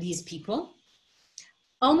cultures, for these people.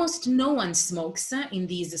 Almost no one smokes in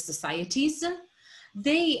these societies.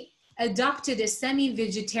 They adopted a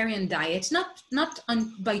semi-vegetarian diet, not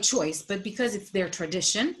by choice, but because it's their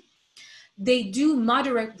tradition. They do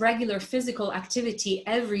moderate regular physical activity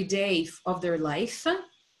every day of their life,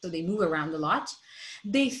 so they move around a lot.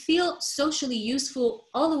 They feel socially useful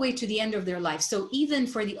all the way to the end of their life. So even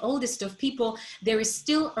for the oldest of people, there is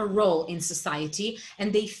still a role in society,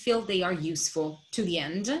 and they feel they are useful to the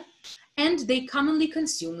end. And they commonly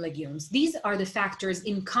consume legumes. These are the factors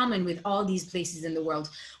in common with all these places in the world.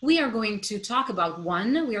 We are going to talk about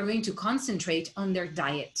one. We are going to concentrate on their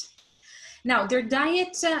diet. Now, their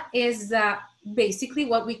diet is basically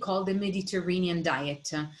what we call the Mediterranean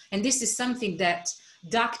diet. And this is something that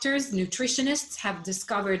doctors, nutritionists have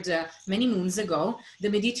discovered many moons ago. The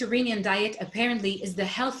Mediterranean diet apparently is the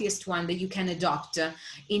healthiest one that you can adopt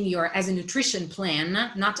as a nutrition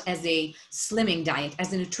plan, not as a slimming diet,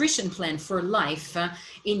 as a nutrition plan for life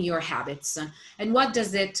in your habits. And what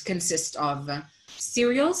does it consist of?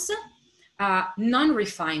 Cereals,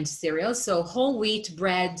 non-refined cereals, so whole wheat,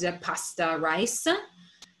 bread, pasta, rice,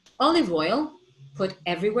 olive oil, put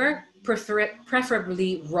everywhere,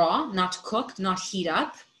 preferably raw, not cooked, not heat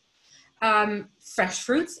up, fresh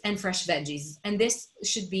fruits and fresh veggies. And this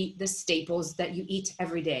should be the staples that you eat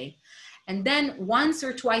every day. And then once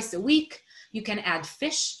or twice a week, you can add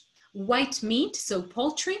fish, white meat, so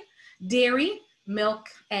poultry, dairy, milk,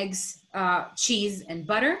 eggs, cheese and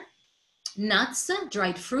butter, nuts,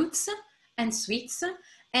 dried fruits and sweets.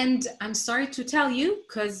 And I'm sorry to tell you,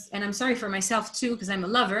 and I'm sorry for myself too, because I'm a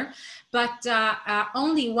lover, but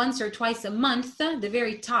only once or twice a month, the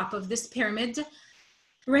very top of this pyramid,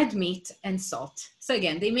 red meat and salt. So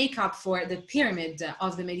again, they make up for the pyramid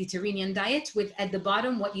of the Mediterranean diet, with at the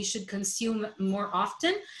bottom what you should consume more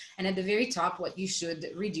often, and at the very top what you should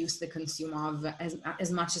reduce the consume of as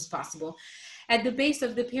much as possible. At the base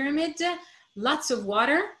of the pyramid, lots of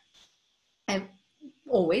water, and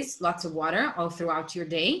always lots of water all throughout your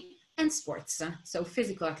day, and sports, so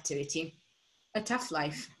physical activity. A tough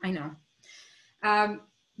life, I know.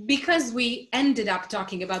 Because we ended up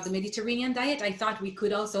talking about the Mediterranean diet, I thought we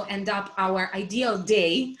could also end up our ideal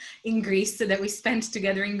day in Greece, so that we spent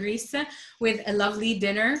together in Greece, with a lovely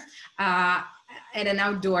dinner at an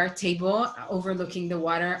outdoor table overlooking the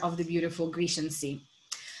water of the beautiful Grecian Sea.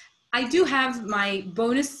 I do have my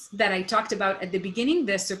bonus that I talked about at the beginning,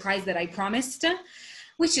 the surprise that I promised,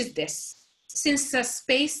 which is this. Since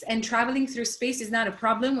space and traveling through space is not a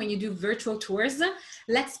problem when you do virtual tours,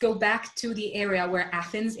 let's go back to the area where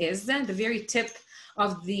Athens is. The very tip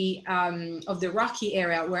of the rocky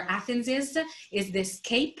area where Athens is this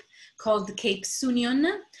cape called Cape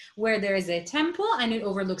Sunion, where there is a temple and it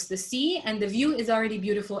overlooks the sea, and the view is already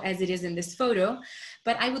beautiful as it is in this photo.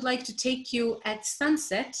 But I would like to take you at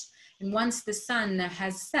sunset, and once the sun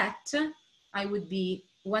has set, I would be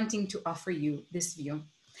wanting to offer you this view.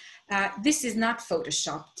 This is not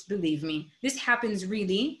photoshopped, believe me. This happens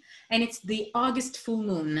really, and it's the August full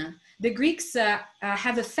moon. The Greeks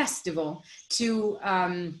have a festival to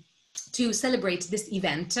celebrate this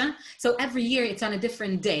event. So every year it's on a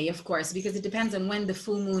different day, of course, because it depends on when the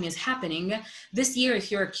full moon is happening. This year, if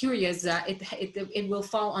you're curious, it will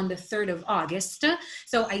fall on the 3rd of August.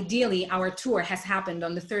 So ideally, our tour has happened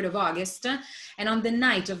on the 3rd of August. And on the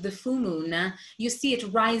night of the full moon, you see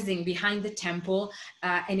it rising behind the temple.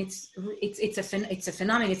 And it's a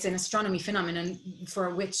phenomenon, it's an astronomy phenomenon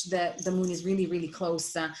for which the moon is really, really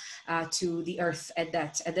close to the earth at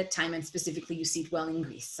that time. And specifically, you see it well in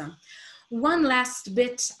Greece. One last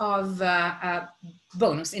bit of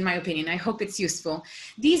bonus, in my opinion. I hope it's useful.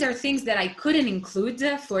 These are things that I couldn't include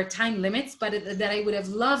for time limits, but that I would have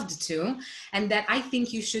loved to, and that I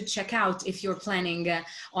think you should check out if you're planning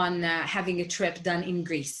on having a trip done in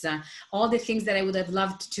Greece. All the things that I would have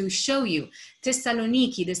loved to show you.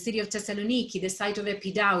 Thessaloniki, the city of Thessaloniki, the site of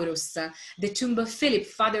Epidaurus, the tomb of Philip,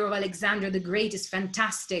 father of Alexander the Great, is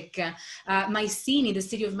fantastic. Mycenae, the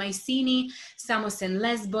city of Mycenae, Samos and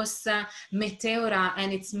Lesbos, Meteora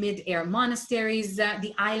and its mid-air monasteries,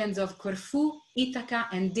 the islands of Corfu, Ithaca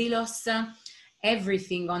and Delos,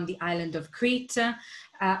 everything on the island of Crete,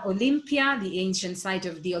 Olympia, the ancient site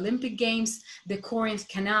of the Olympic Games, the Corinth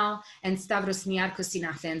Canal, and Stavros Niarchos in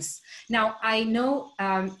Athens. Now, I know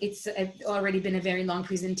it's already been a very long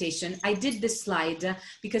presentation. I did this slide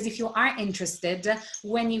because if you are interested,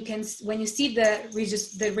 when you see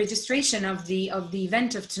the registration of the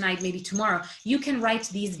event of tonight, maybe tomorrow, you can write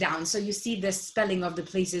these down. So you see the spelling of the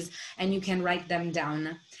places and you can write them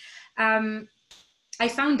down. I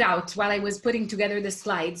found out while I was putting together the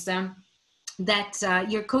slides that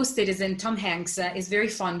your co-citizen, Tom Hanks, is very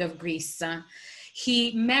fond of Greece.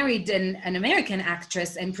 He married an American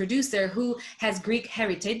actress and producer who has Greek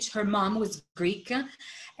heritage. Her mom was Greek.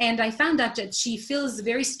 And I found out that she feels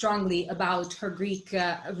very strongly about her Greek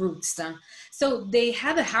roots. So they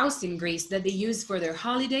have a house in Greece that they use for their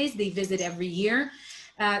holidays. They visit every year.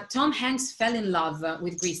 Tom Hanks fell in love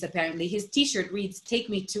with Greece, apparently. His t-shirt reads, "Take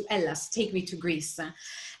me to Hellas, take me to Greece."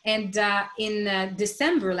 And in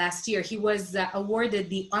December last year, he was awarded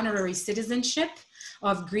the honorary citizenship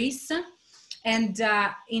of Greece. And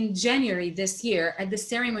in January this year, at the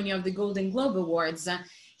ceremony of the Golden Globe Awards,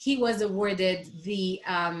 he was awarded the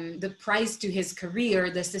prize to his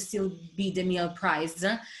career, the Cecile B. DeMille Prize.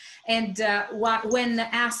 And when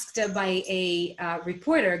asked by a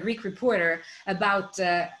reporter, a Greek reporter, about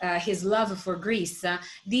his love for Greece,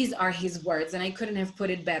 these are his words, and I couldn't have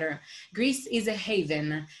put it better. "Greece is a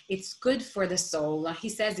haven. It's good for the soul." He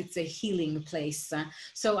says it's a healing place.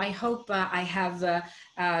 So I hope I have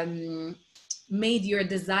made your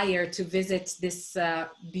desire to visit this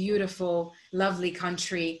beautiful, lovely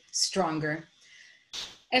country stronger.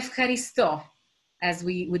 Efcharisto, as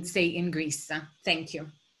we would say in Greece. Thank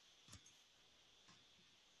you.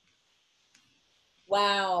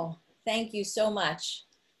 Wow, thank you so much.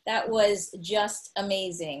 That was just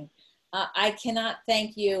amazing. I cannot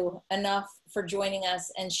thank you enough for joining us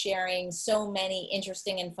and sharing so many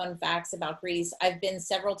interesting and fun facts about Greece. I've been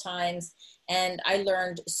several times and I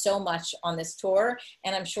learned so much on this tour,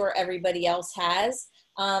 and I'm sure everybody else has.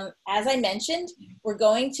 As I mentioned, we're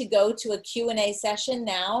going to go to a Q&A session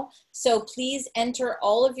now. So please enter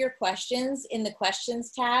all of your questions in the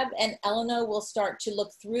questions tab, and Elena will start to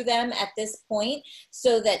look through them at this point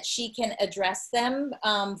so that she can address them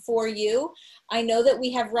for you. I know that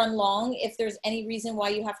we have run long. If there's any reason why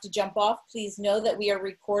you have to jump off, please know that we are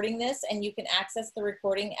recording this and you can access the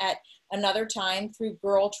recording at another time through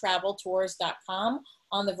girltraveltours.com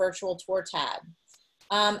on the virtual tour tab.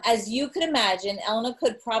 As you could imagine, Elena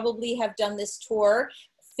could probably have done this tour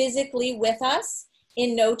physically with us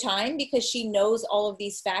in no time because she knows all of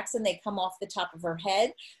these facts and they come off the top of her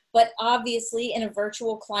head. But obviously in a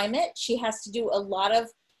virtual climate, she has to do a lot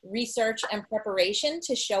of research and preparation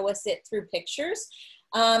to show us it through pictures.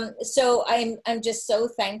 So I'm just so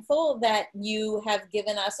thankful that you have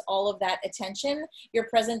given us all of that attention. Your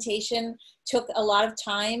presentation took a lot of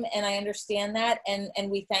time and I understand that,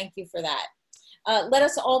 and we thank you for that. Let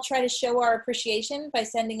us all try to show our appreciation by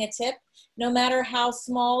sending a tip. No matter how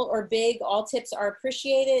small or big, all tips are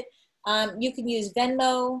appreciated. You can use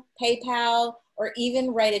Venmo, PayPal, or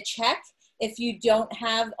even write a check if you don't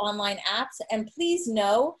have online apps. And please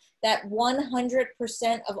know that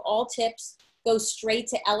 100% of all tips go straight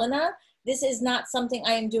to Elena. This is not something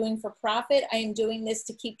I am doing for profit. I am doing this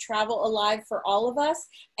to keep travel alive for all of us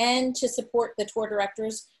and to support the tour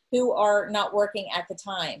directors who are not working at the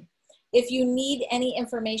time. If you need any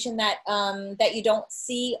information that, that you don't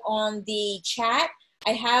see on the chat,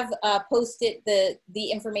 I have posted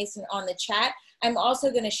the information on the chat. I'm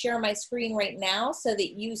also going to share my screen right now so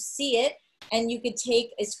that you see it and you could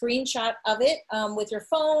take a screenshot of it with your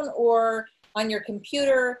phone or on your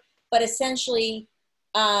computer. But essentially,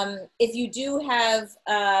 if you do have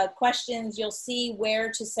questions, you'll see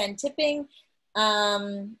where to send tipping.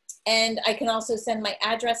 And I can also send my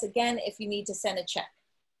address again if you need to send a check.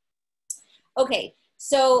 Okay,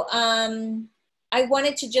 so I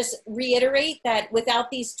wanted to just reiterate that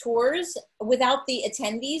without these tours, without the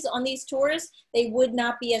attendees on these tours, they would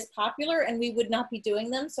not be as popular and we would not be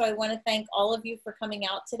doing them. So I want to thank all of you for coming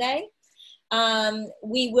out today.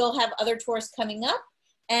 We will have other tours coming up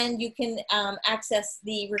and you can access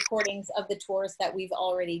the recordings of the tours that we've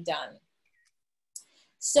already done.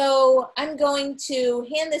 So I'm going to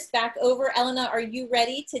hand this back over. Elena, are you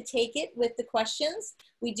ready to take it with the questions?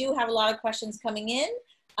 We do have a lot of questions coming in.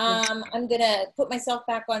 I'm going to put myself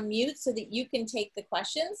back on mute so that you can take the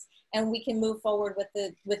questions and we can move forward with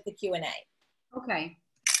the Q&A. Okay.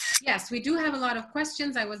 Yes, we do have a lot of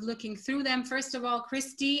questions. I was looking through them. First of all,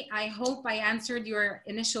 Christy, I hope I answered your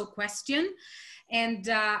initial question. And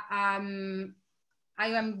I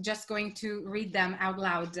am just going to read them out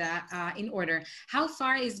loud in order. How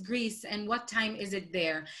far is Greece and what time is it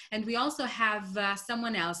there? And we also have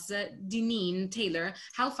someone else, Dineen Taylor.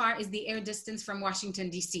 How far is the air distance from Washington,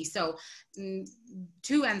 D.C.? So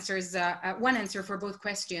two answers, one answer for both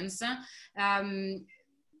questions.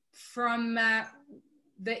 From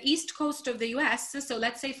the east coast of the US, so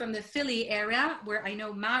let's say from the Philly area, where I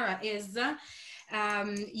know Mara is,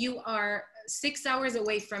 you are 6 hours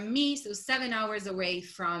away from me, so 7 hours away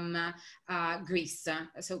from Greece.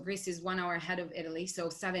 So Greece is 1 hour ahead of Italy, so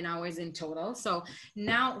 7 hours in total. So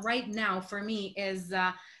now, right now, for me is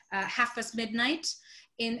midnight.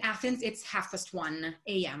 In Athens, it's 1:30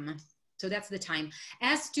 a.m. So that's the time.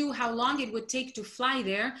 As to how long it would take to fly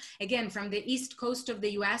there, again, from the east coast of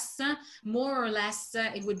the US, more or less,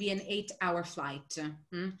 it would be an 8-hour flight.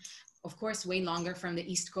 Of course, way longer from the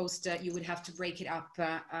East Coast. You would have to break it up,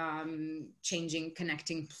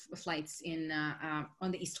 connecting flights on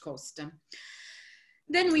the East Coast.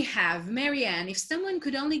 Then we have Marianne. If someone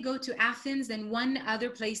could only go to Athens and one other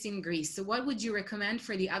place in Greece, so what would you recommend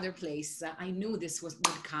for the other place? I knew this would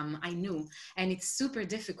come. I knew, and it's super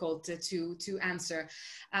difficult to answer.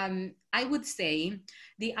 I would say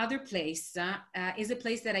the other place is a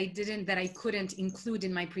place that I couldn't include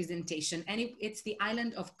in my presentation, and it's the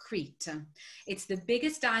island of Crete. It's the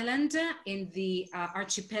biggest island in the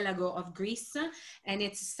archipelago of Greece, and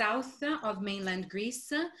it's south of mainland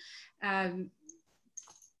Greece.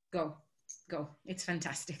 Go. It's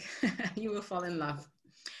fantastic. You will fall in love.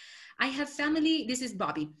 I have family. This is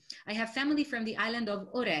Bobby. I have family from the island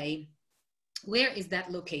of Orei. Where is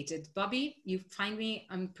that located? Bobby, you find me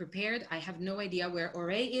unprepared. I have no idea where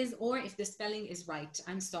Orei is or if the spelling is right.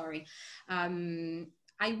 I'm sorry.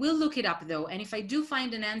 I will look it up though. And if I do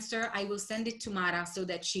find an answer, I will send it to Mara so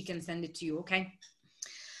that she can send it to you, okay?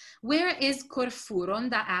 Where is Corfu?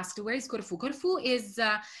 Rhonda asked, where is Corfu? Corfu is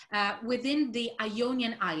within the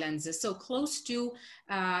Ionian Islands, so close to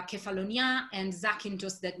Kefalonia and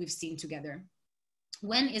Zakynthos that we've seen together.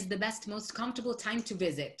 When is the best, most comfortable time to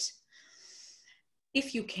visit?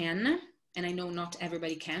 If you can, and I know not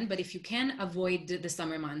everybody can, but if you can, avoid the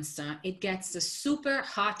summer months. It gets super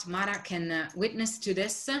hot. Mara can witness to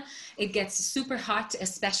this. It gets super hot,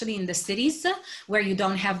 especially in the cities where you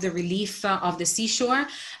don't have the relief of the seashore.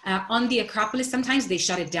 On the Acropolis, sometimes they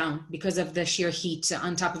shut it down because of the sheer heat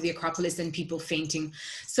on top of the Acropolis and people fainting.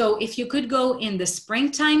 So if you could go in the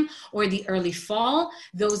springtime or the early fall,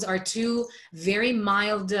 those are two very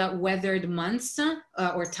mild weathered months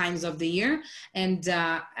or times of the year. And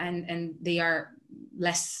they are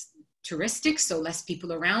less touristic, so less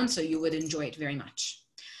people around, so you would enjoy it very much.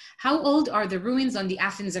 How old are the ruins on the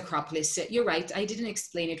Athens Acropolis? You're right, I didn't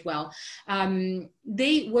explain it well.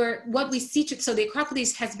 They were what we see, so the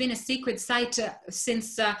Acropolis has been a sacred site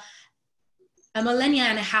since a millennia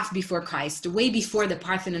and a half before Christ, way before the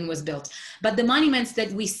Parthenon was built. But the monuments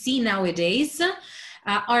that we see nowadays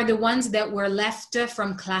are the ones that were left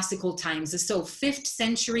from classical times. So 5th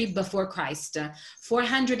century before Christ,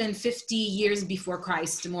 450 years before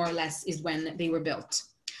Christ, more or less, is when they were built.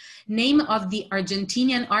 Name of the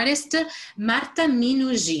Argentinian artist, Marta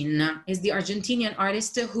Minujin is the Argentinian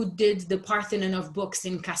artist who did the Parthenon of books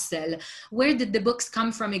in Cassel. Where did the books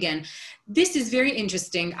come from again? This is very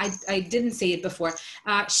interesting. I didn't say it before.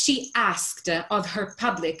 She asked of her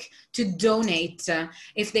public to donate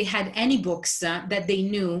if they had any books that they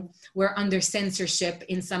knew were under censorship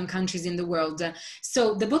in some countries in the world.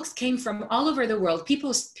 So the books came from all over the world.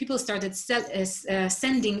 People started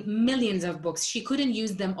sending millions of books. She couldn't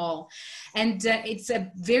use them all. And it's a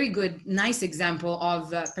very good, nice example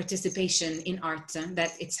of participation in art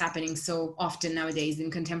that it's happening so often nowadays in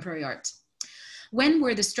contemporary art. When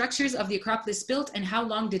were the structures of the Acropolis built and how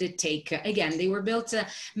long did it take? Again, they were built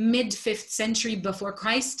mid-5th century before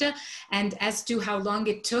Christ. And as to how long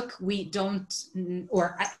it took, we don't,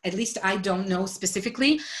 or at least I don't know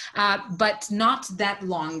specifically, but not that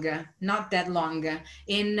long, not that long.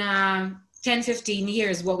 In 10, 15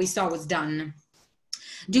 years, what we saw was done.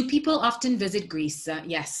 Do people often visit Greece?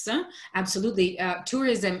 Yes, absolutely.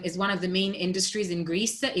 Tourism is one of the main industries in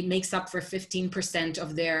Greece. It makes up for 15%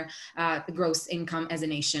 of their gross income as a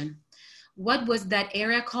nation. What was that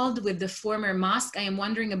area called with the former mosque? I am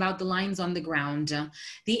wondering about the lines on the ground.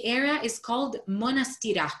 The area is called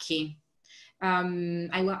Monastiraki.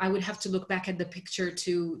 I would have to look back at the picture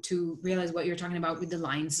to realize what you're talking about with the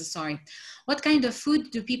lines. Sorry. What kind of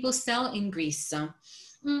food do people sell in Greece?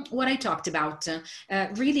 What I talked about.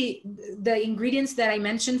 Really, the ingredients that I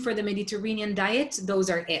mentioned for the Mediterranean diet, those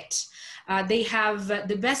are it. They have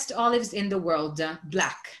the best olives in the world,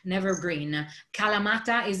 black, never green.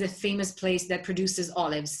 Kalamata is a famous place that produces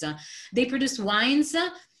olives. They produce wines,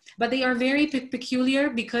 but they are very peculiar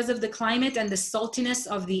because of the climate and the saltiness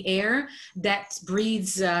of the air that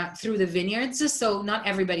breathes through the vineyards. So not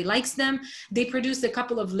everybody likes them. They produce a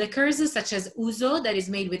couple of liquors, such as ouzo, that is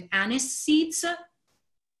made with anise seeds.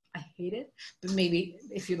 I hate it, but maybe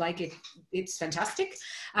if you like it, it's fantastic.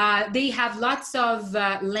 They have lots of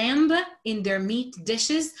lamb in their meat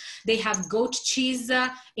dishes. They have goat cheese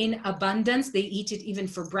in abundance. They eat it even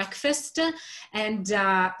for breakfast, and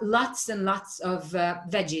lots and lots of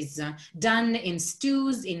veggies done in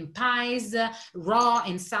stews, in pies, raw,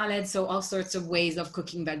 in salads. So all sorts of ways of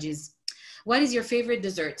cooking veggies. What is your favorite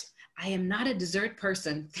dessert? I am not a dessert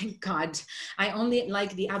person, thank God. I only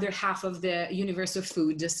like the other half of the universe of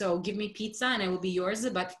food. So give me pizza and I will be yours,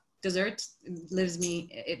 but dessert leaves me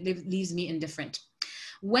indifferent.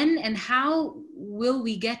 When and how will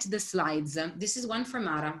we get the slides? This is one from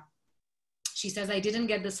Mara. She says, I didn't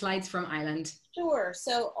get the slides from Ireland. Sure,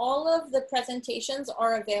 so all of the presentations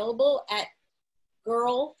are available at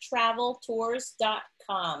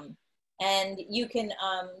girltraveltours.com. And you can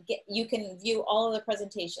view all of the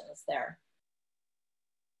presentations there.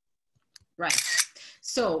 Right.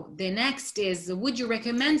 So the next is, would you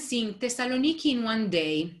recommend seeing Thessaloniki in one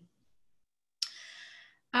day?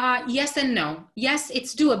 Yes and no. Yes,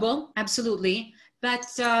 it's doable, absolutely. But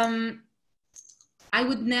I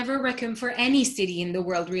would never recommend, for any city in the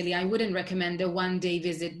world, really, I wouldn't recommend a one-day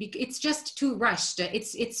visit. It's just too rushed.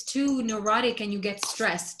 It's too neurotic and you get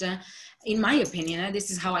stressed. In my opinion,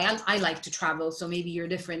 this is how I like to travel. So maybe you're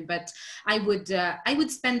different, but I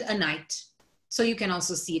would spend a night. So you can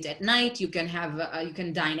also see it at night. You can have, you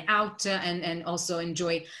can dine out and also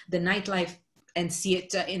enjoy the nightlife and see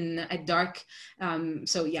it at dark.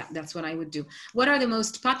 So yeah, that's what I would do. What are the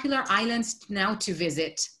most popular islands now to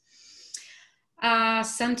visit?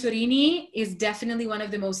 Santorini is definitely one of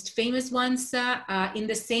the most famous ones in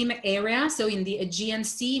the same area. So in the Aegean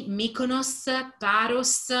Sea, Mykonos,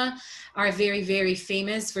 Paros are very, very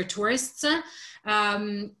famous for tourists.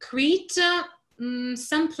 Crete,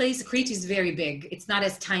 Crete is very big. It's not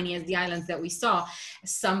as tiny as the islands that we saw.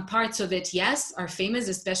 Some parts of it, yes, are famous,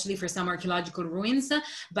 especially for some archaeological ruins,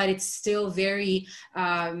 but it's still very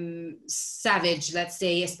savage, let's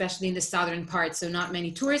say, especially in the southern part. So not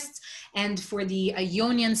many tourists. And for the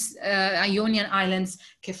Ionian islands,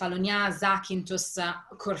 Kefalonia, Zakynthos,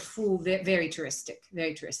 Corfu, very touristic,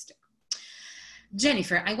 very touristic.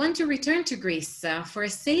 Jennifer, I want to return to Greece for a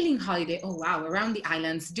sailing holiday. Oh, wow, around the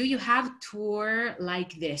islands. Do you have a tour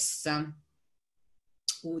like this?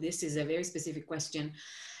 Oh, this is a very specific question.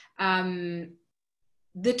 The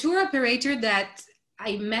tour operator that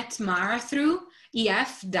I met Mara through,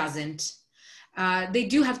 EF, doesn't. They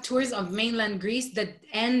do have tours of mainland Greece that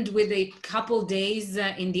end with a couple days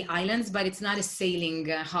in the islands, but it's not a sailing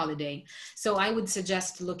holiday. So I would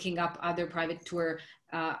suggest looking up other private tour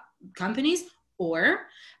companies, or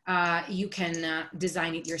you can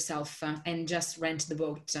design it yourself and just rent the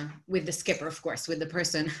boat with the skipper, of course, with the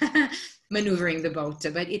person maneuvering the boat.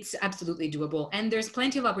 But it's absolutely doable. And there's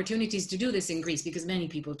plenty of opportunities to do this in Greece because many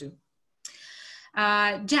people do.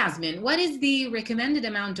 Jasmine, what is the recommended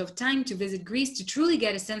amount of time to visit Greece to truly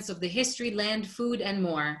get a sense of the history, land, food, and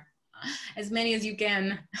more? As many as you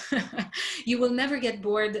can. You will never get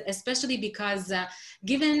bored, especially because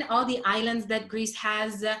given all the islands that Greece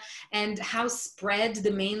has and how spread the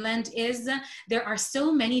mainland is, there are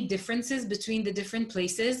so many differences between the different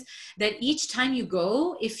places that each time you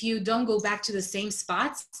go, if you don't go back to the same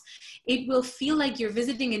spots, it will feel like you're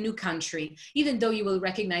visiting a new country, even though you will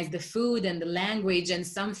recognize the food and the language and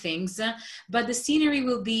some things, but the scenery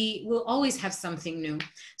will always have something new.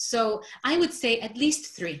 So I would say at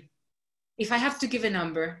least 3. If I have to give a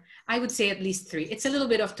number, I would say at least 3. It's a little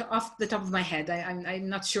bit off the top of my head. I'm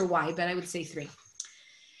not sure why, but I would say 3.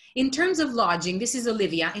 In terms of lodging, this is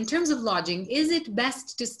Olivia. In terms of lodging, is it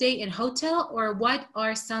best to stay in hotel, or what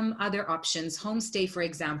are some other options? Homestay, for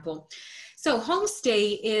example. So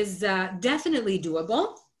homestay is definitely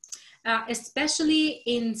doable, especially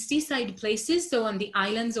in seaside places. So on the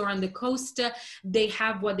islands or on the coast, they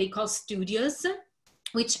have what they call studios,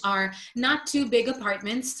 which are not too big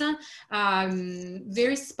apartments,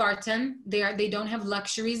 very Spartan. They don't have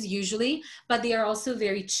luxuries usually, but they are also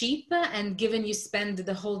very cheap. And given you spend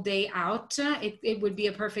the whole day out, it would be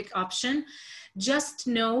a perfect option. Just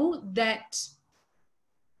know that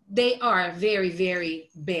they are very, very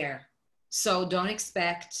bare. So don't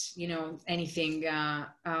expect, anything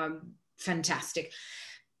fantastic.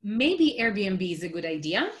 maybe Airbnb is a good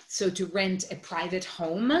idea. So to rent a private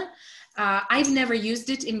home. I've never used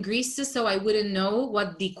it in Greece, so I wouldn't know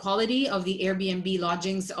what the quality of the Airbnb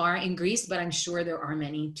lodgings are in Greece, but I'm sure there are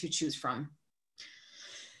many to choose from.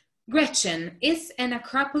 Gretchen, is an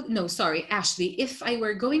Acropolis, no, sorry, Ashley, if I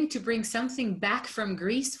were going to bring something back from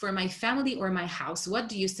Greece for my family or my house, what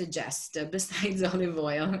do you suggest besides olive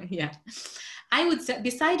oil? Yeah, I would say,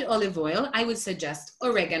 beside olive oil, I would suggest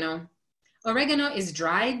oregano. Oregano is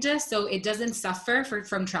dried, so it doesn't suffer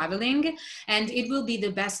from traveling, and it will be the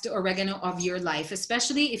best oregano of your life,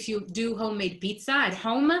 especially if you do homemade pizza at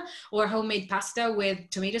home or homemade pasta with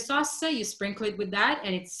tomato sauce. You sprinkle it with that,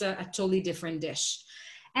 and it's a totally different dish.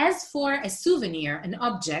 As for a souvenir, an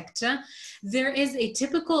object, there is a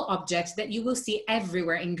typical object that you will see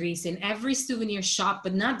everywhere in Greece, in every souvenir shop,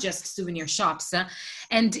 but not just souvenir shops.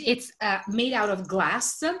 And it's made out of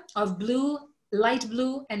glass, of blue, light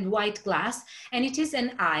blue and white glass, and it is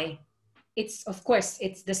an eye. It's, of course,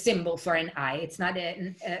 it's the symbol for an eye. It's not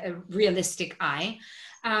a realistic eye.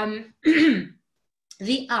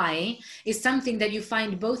 The eye is something that you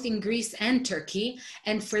find both in Greece and Turkey,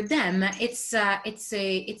 and for them, it's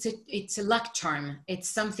a luck charm. It's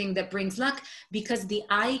something that brings luck because the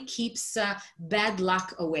eye keeps bad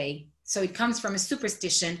luck away. So it comes from a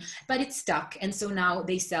superstition, but it's stuck, and so now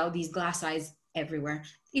they sell these glass eyes everywhere.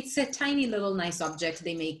 It's a tiny little nice object.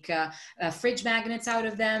 They make fridge magnets out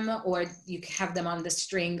of them, or you have them on the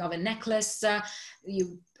string of a necklace.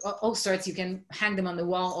 All sorts. You can hang them on the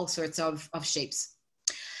wall. All sorts of shapes.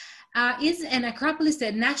 Is an Acropolis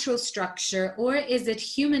a natural structure or is it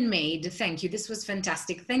human-made? Thank you. This was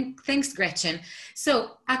fantastic. Thanks, Gretchen.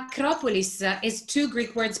 So Acropolis is two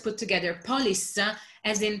Greek words put together. Polis,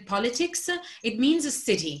 as in politics, it means a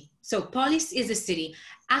city. So polis is a city.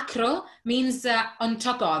 Acro means on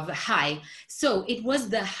top of, high. So it was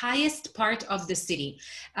the highest part of the city.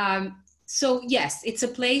 So yes, it's a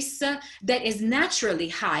place that is naturally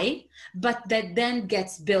high, but that then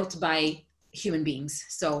gets built by human beings.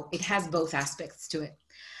 So it has both aspects to it.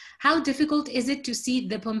 How difficult is it to see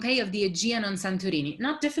the Pompeii of the Aegean on Santorini?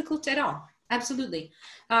 Not difficult at all. Absolutely.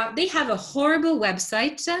 They have a horrible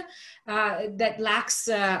website that lacks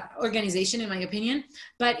organization, in my opinion.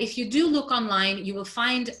 But if you do look online, you will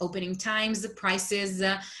find opening times, the prices,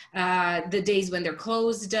 the days when they're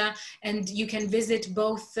closed, and you can visit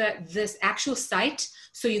both this actual site.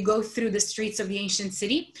 So you go through the streets of the ancient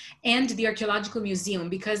city and the archaeological museum,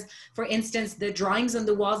 because, for instance, the drawings on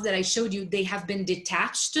the walls that I showed you, they have been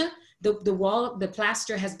detached. The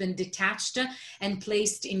plaster has been detached and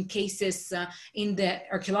placed in cases in the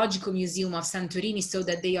Archaeological Museum of Santorini so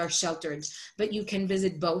that they are sheltered. But you can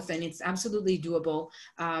visit both and it's absolutely doable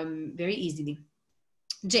very easily.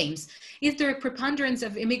 James, is there a preponderance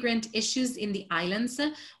of immigrant issues in the islands?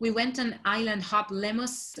 We went on island hop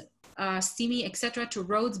Lemos, Simi, etc. to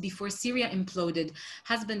Rhodes before Syria imploded.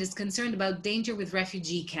 Husband is concerned about danger with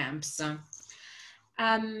refugee camps.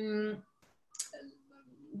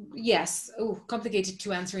 Yes, complicated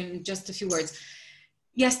to answer in just a few words.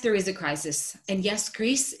 Yes, there is a crisis. And yes,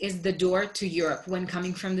 Greece is the door to Europe when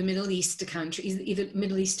coming from the Middle East countries, either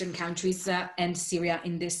Middle Eastern countries and Syria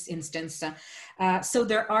in this instance. So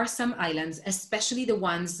there are some islands, especially the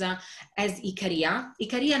ones as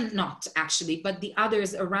Icaria not actually, but the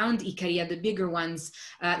others around Icaria, the bigger ones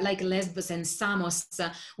like Lesbos and Samos,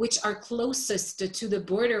 which are closest to the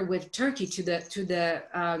border with Turkey, to the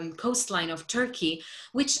coastline of Turkey,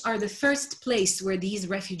 which are the first place where these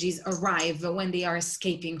refugees arrive when they are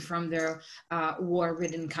escaping from their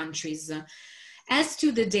war-ridden countries. As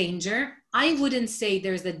to the danger, I wouldn't say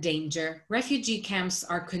there's a danger. Refugee camps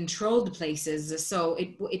are controlled places, so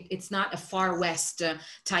it's not a far west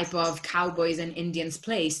type of cowboys and Indians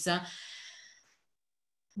place.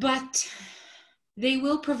 But they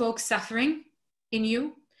will provoke suffering in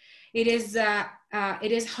you. It is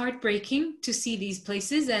heartbreaking to see these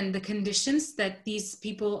places and the conditions that these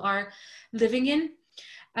people are living in.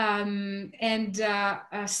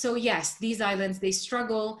 So yes, these islands, they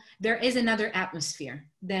struggle. There is another atmosphere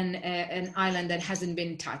than an island that hasn't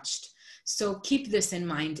been touched. So keep this in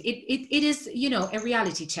mind. It is, you know, a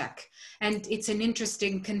reality check, and it's an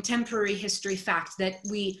interesting contemporary history fact that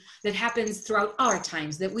happens throughout our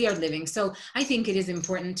times that we are living. So I think it is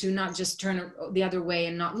important to not just turn the other way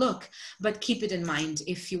and not look, but keep it in mind.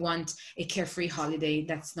 If you want a carefree holiday,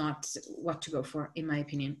 that's not what to go for, in my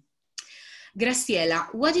opinion.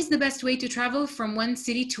 Graciela, what is the best way to travel from one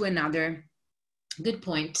city to another? Good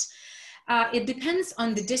point. It depends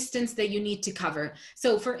on the distance that you need to cover.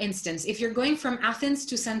 So for instance, if you're going from Athens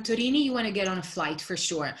to Santorini, you want to get on a flight for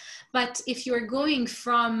sure. But if you're going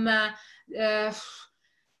from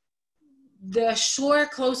the shore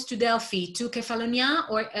close to Delphi to Kefalonia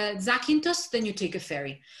or Zakynthos, then you take a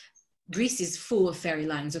ferry. Greece is full of ferry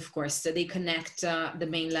lines, of course. So they connect the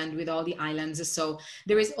mainland with all the islands. So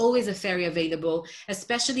there is always a ferry available,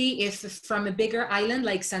 especially if from a bigger island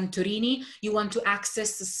like Santorini, you want to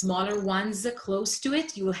access the smaller ones close to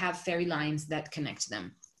it, you will have ferry lines that connect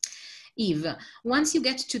them. Eve, once you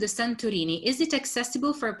get to the Santorini, is it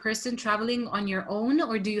accessible for a person traveling on your own,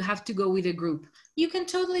 or do you have to go with a group? You can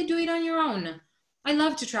totally do it on your own. I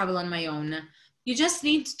love to travel on my own. You just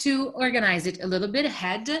need to organize it a little bit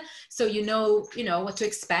ahead so you know what to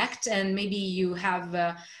expect, and maybe you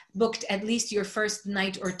have booked at least your first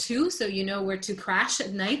night or two so you know where to crash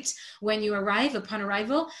at night when you arrive, upon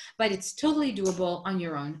arrival, but it's totally doable on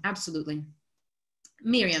your own, absolutely.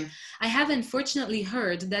 Miriam, I have unfortunately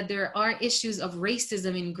heard that there are issues of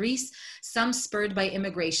racism in Greece, some spurred by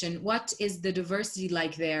immigration. What is the diversity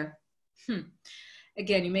like there?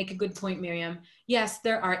 Again, you make a good point, Miriam. Yes,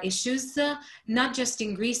 there are issues, not just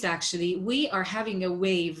in Greece, actually. We are having a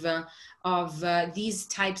wave of these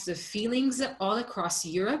types of feelings all across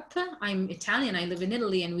Europe. I'm Italian, I live in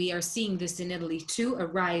Italy, and we are seeing this in Italy too, a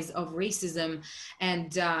rise of racism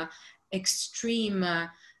and extreme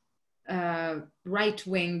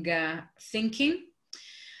right-wing thinking.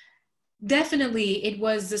 Definitely, it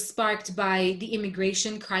was sparked by the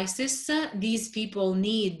immigration crisis. These people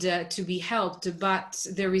need to be helped, but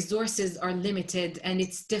their resources are limited, and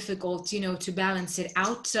it's difficult, to balance it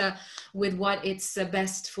out with what it's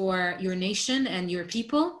best for your nation and your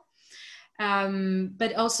people.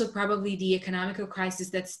 But also probably the economical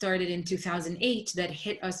crisis that started in 2008 that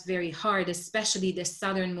hit us very hard, especially the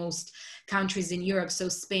southernmost countries in Europe. So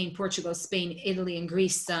Spain, Portugal, Spain, Italy, and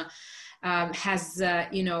Greece has,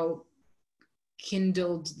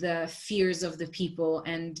 kindled the fears of the people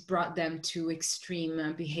and brought them to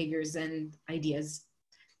extreme behaviors and ideas.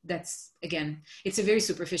 That's, again, it's a very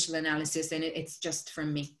superficial analysis, and it's just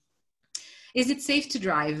from me. Is it safe to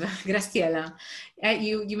drive? Graciela,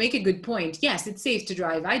 you make a good point. Yes, it's safe to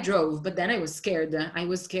drive. I drove, but then I was scared.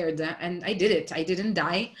 And I did it. I didn't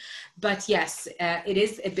die. But yes, it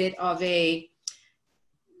is a bit of a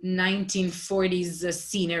 1940s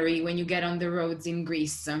scenery when you get on the roads in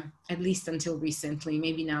Greece, at least until recently.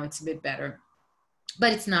 Maybe now it's a bit better,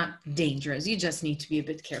 but it's not dangerous. You just need to be a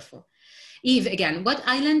bit careful. Eve, again, what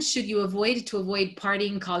island should you avoid to avoid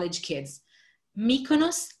partying college kids?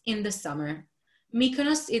 Mykonos in the summer.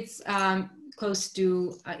 Mykonos, it's close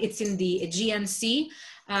to, it's in the Aegean Sea.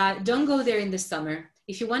 Don't go there in the summer.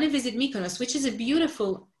 If you want to visit Mykonos, which is a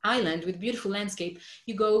beautiful island with beautiful landscape,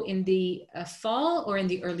 you go in the fall or in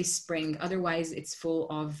the early spring. Otherwise, it's full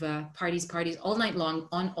of parties all night long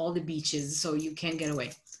on all the beaches, so you can't get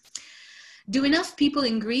away. Do enough people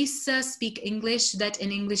in Greece speak English that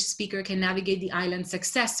an English speaker can navigate the island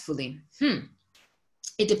successfully?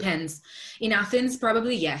 It depends. In Athens,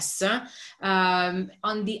 probably yes.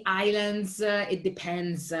 On the islands, it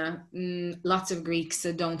depends. Lots of Greeks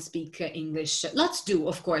don't speak English. Lots do,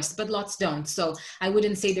 of course, but lots don't. So I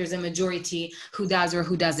wouldn't say there's a majority who does or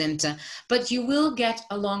who doesn't. But you will get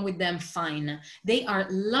along with them fine. They are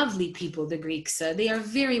lovely people, the Greeks. They are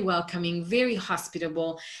very welcoming, very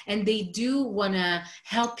hospitable, and they do want to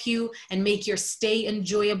help you and make your stay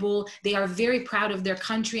enjoyable. They are very proud of their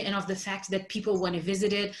country and of the fact that people want to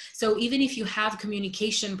visit it. So even if you have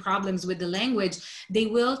communication problems with the language, they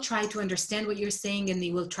will try to understand what you're saying, and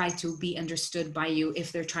they will try to be understood by you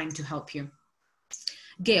if they're trying to help you.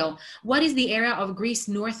 Gail, what is the area of Greece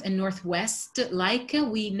north and northwest like?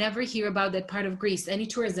 We never hear about that part of Greece. Any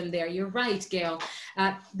tourism there? You're right, Gail.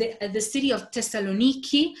 The city of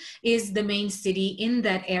Thessaloniki is the main city in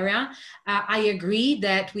that area. I agree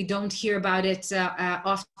that we don't hear about it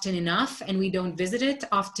often enough, and we don't visit it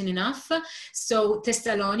often enough. So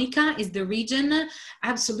Thessalonica is the region.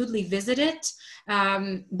 Absolutely visit it.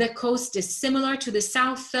 The coast is similar to the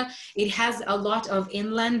south. It has a lot of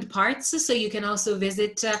inland parts, so you can also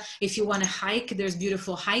visit if you want to hike. There's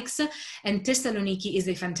beautiful hikes, and Thessaloniki is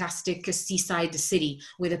a fantastic seaside city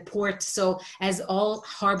with a port. So as all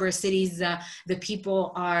harbor cities, the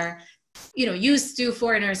people are used to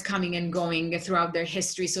foreigners coming and going throughout their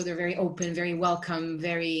history, so they're very open, very welcome,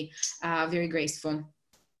 very graceful.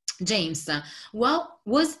 James, well,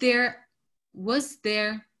 was there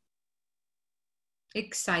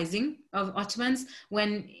excising of Ottomans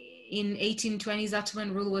when in 1820s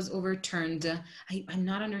Ottoman rule was overturned? I'm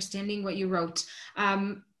not understanding what you wrote.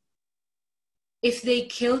 If they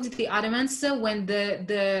killed the Ottomans when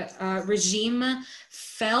the regime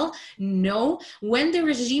fell? No. When the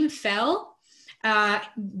regime fell,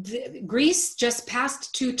 Greece just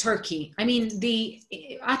passed to Turkey. I mean, the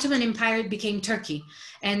Ottoman Empire became Turkey,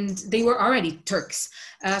 and they were already Turks.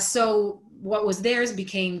 So what was theirs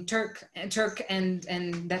became Turk, and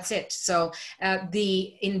that's it. So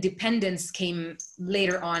the independence came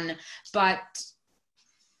later on, but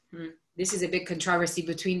this is a big controversy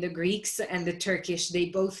between the Greeks and the Turkish. They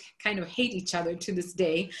both kind of hate each other to this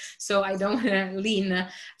day. So I don't want to lean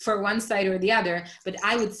for one side or the other, but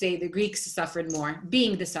I would say the Greeks suffered more,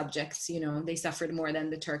 being the subjects, you know, they suffered more than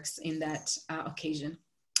the Turks in that occasion.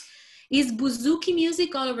 Is bouzouki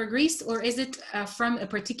music all over Greece, or is it from a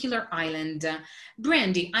particular island?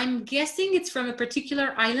 Brandy, I'm guessing it's from a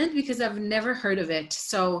particular island because I've never heard of it.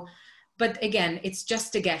 So, but again, it's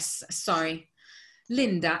just a guess, sorry.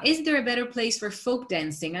 Linda, is there a better place for folk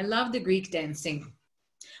dancing? I love the Greek dancing.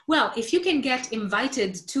 Well, if you can get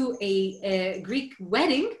invited to a Greek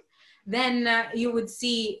wedding, then you would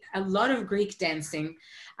see a lot of Greek dancing.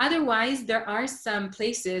 Otherwise, there are some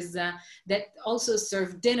places that also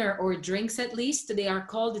serve dinner or drinks at least. They are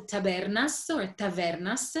called tabernas or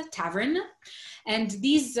tavernas, tavern. And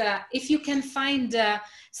these, if you can find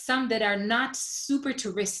some that are not super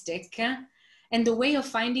touristic, and the way of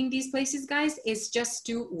finding these places, guys, is just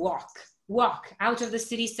to walk out of the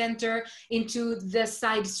city center into the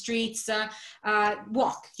side streets,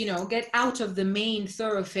 walk, you know, get out of the main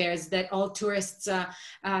thoroughfares that all tourists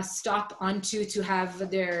stop onto to have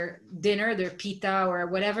their dinner, their pita or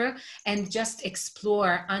whatever, and just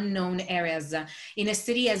explore unknown areas. In a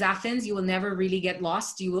city as Athens, you will never really get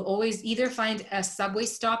lost. You will always either find a subway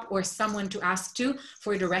stop or someone to ask to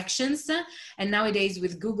for directions. And nowadays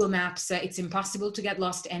with Google Maps, it's impossible to get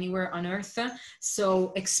lost anywhere on earth.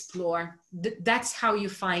 So explore. That's how you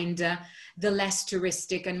find the less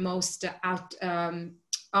touristic and most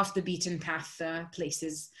off the beaten path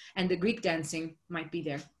places. And the Greek dancing might be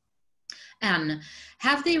there. Anne,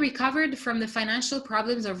 have they recovered from the financial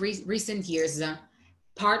problems of recent years?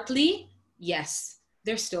 Partly, yes.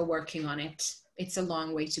 They're still working on it. It's a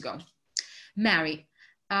long way to go. Mary,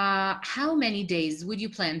 how many days would you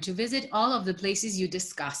plan to visit all of the places you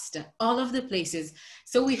discussed? All of the places.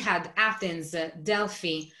 So we had Athens,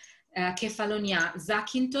 Delphi, Kefalonia,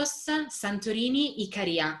 Zakynthos, Santorini,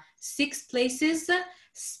 Ikaria. 6 places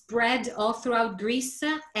spread all throughout Greece,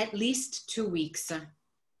 at least 2 weeks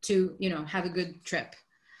to, you know, have a good trip.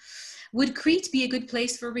 Would Crete be a good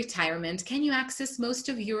place for retirement? Can you access most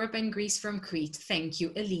of Europe and Greece from Crete? Thank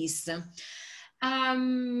you, Elise.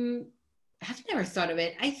 I've never thought of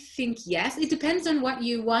it. I think yes. It depends on what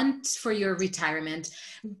you want for your retirement.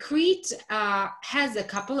 Crete has a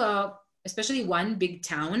couple of, especially one big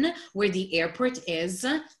town where the airport is,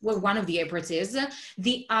 where one of the airports is.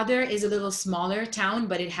 The other is a little smaller town,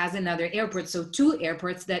 but it has another airport. So 2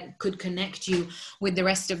 airports that could connect you with the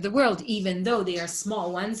rest of the world, even though they are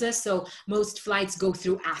small ones. So most flights go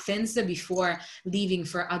through Athens before leaving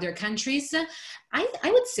for other countries. I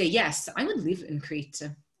would say yes, I would live in Crete,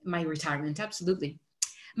 my retirement, absolutely.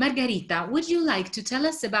 Margarita, would you like to tell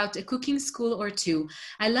us about a cooking school or 2?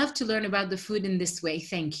 I love to learn about the food in this way.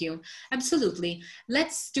 Thank you. Absolutely.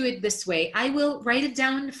 Let's do it this way. I will write it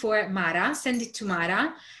down for Mara, send it to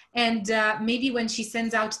Mara. And maybe when she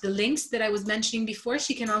sends out the links that I was mentioning before,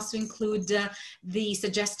 she can also include the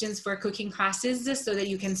suggestions for cooking classes so that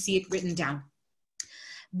you can see it written down.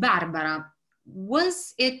 Barbara,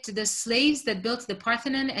 was it the slaves that built the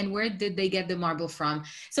Parthenon, and where did they get the marble from?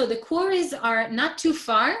 So the quarries are not too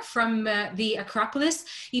far from the Acropolis,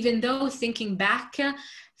 even though thinking back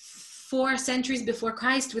 4 centuries before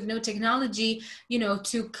Christ with no technology, you know,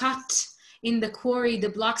 to cut in the quarry the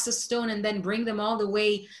blocks of stone and then bring them all the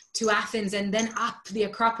way to Athens and then up the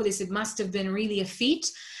Acropolis, it must have been really a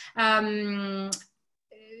feat.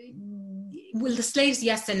 Well, the slaves,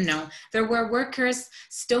 yes and no. There were workers,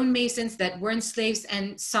 stonemasons that weren't slaves,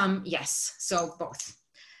 and some, yes. So both.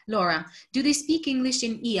 Laura, do they speak English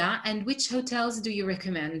in Ia, and which hotels do you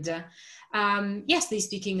recommend? Yes, they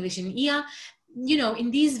speak English in Ia. You know,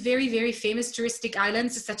 in these very, very famous touristic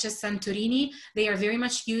islands, such as Santorini, they are very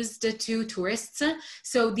much used to tourists.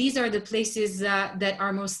 So these are the places that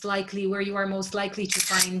are most likely, where you are most likely to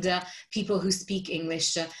find people who speak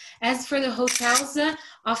English. As for the hotels,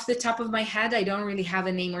 off the top of my head, I don't really have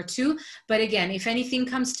a name or 2. But again, if anything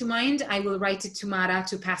comes to mind, I will write it to Mara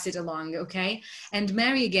to pass it along, okay? And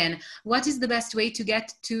Mary again, what is the best way to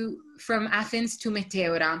get from Athens to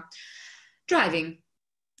Meteora? Driving.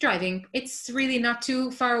 It's really not too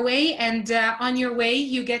far away, and on your way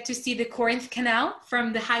you get to see the Corinth Canal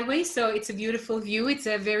from the highway, so it's a beautiful view. It's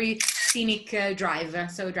a very scenic drive,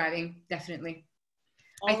 so driving, definitely.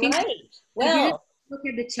 All right. Well, look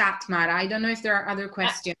at the chat, Mara. I don't know if there are other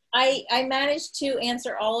questions. I managed to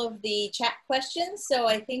answer all of the chat questions, so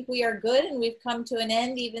I think we are good and we've come to an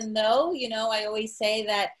end, even though, you know, I always say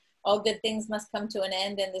that all good things must come to an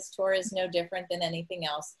end, and this tour is no different than anything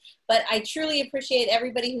else. But I truly appreciate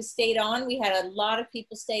everybody who stayed on. We had a lot of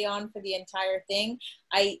people stay on for the entire thing.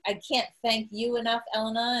 I can't thank you enough,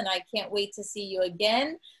 Elena, and I can't wait to see you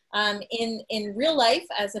again in real life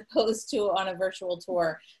as opposed to on a virtual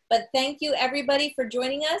tour. But thank you everybody for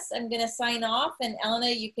joining us. I'm going to sign off, and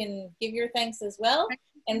Elena, you can give your thanks as well,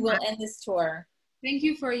 and we'll end this tour. Thank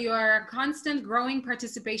you for your constant growing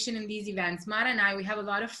participation in these events. Mara and I, we have a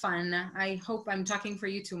lot of fun. I hope I'm talking for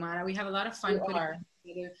you too, Mara. We have a lot of fun putting it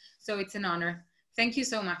together, so it's an honor. Thank you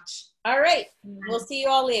so much. All right, we'll see you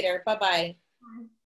all later. Bye-bye.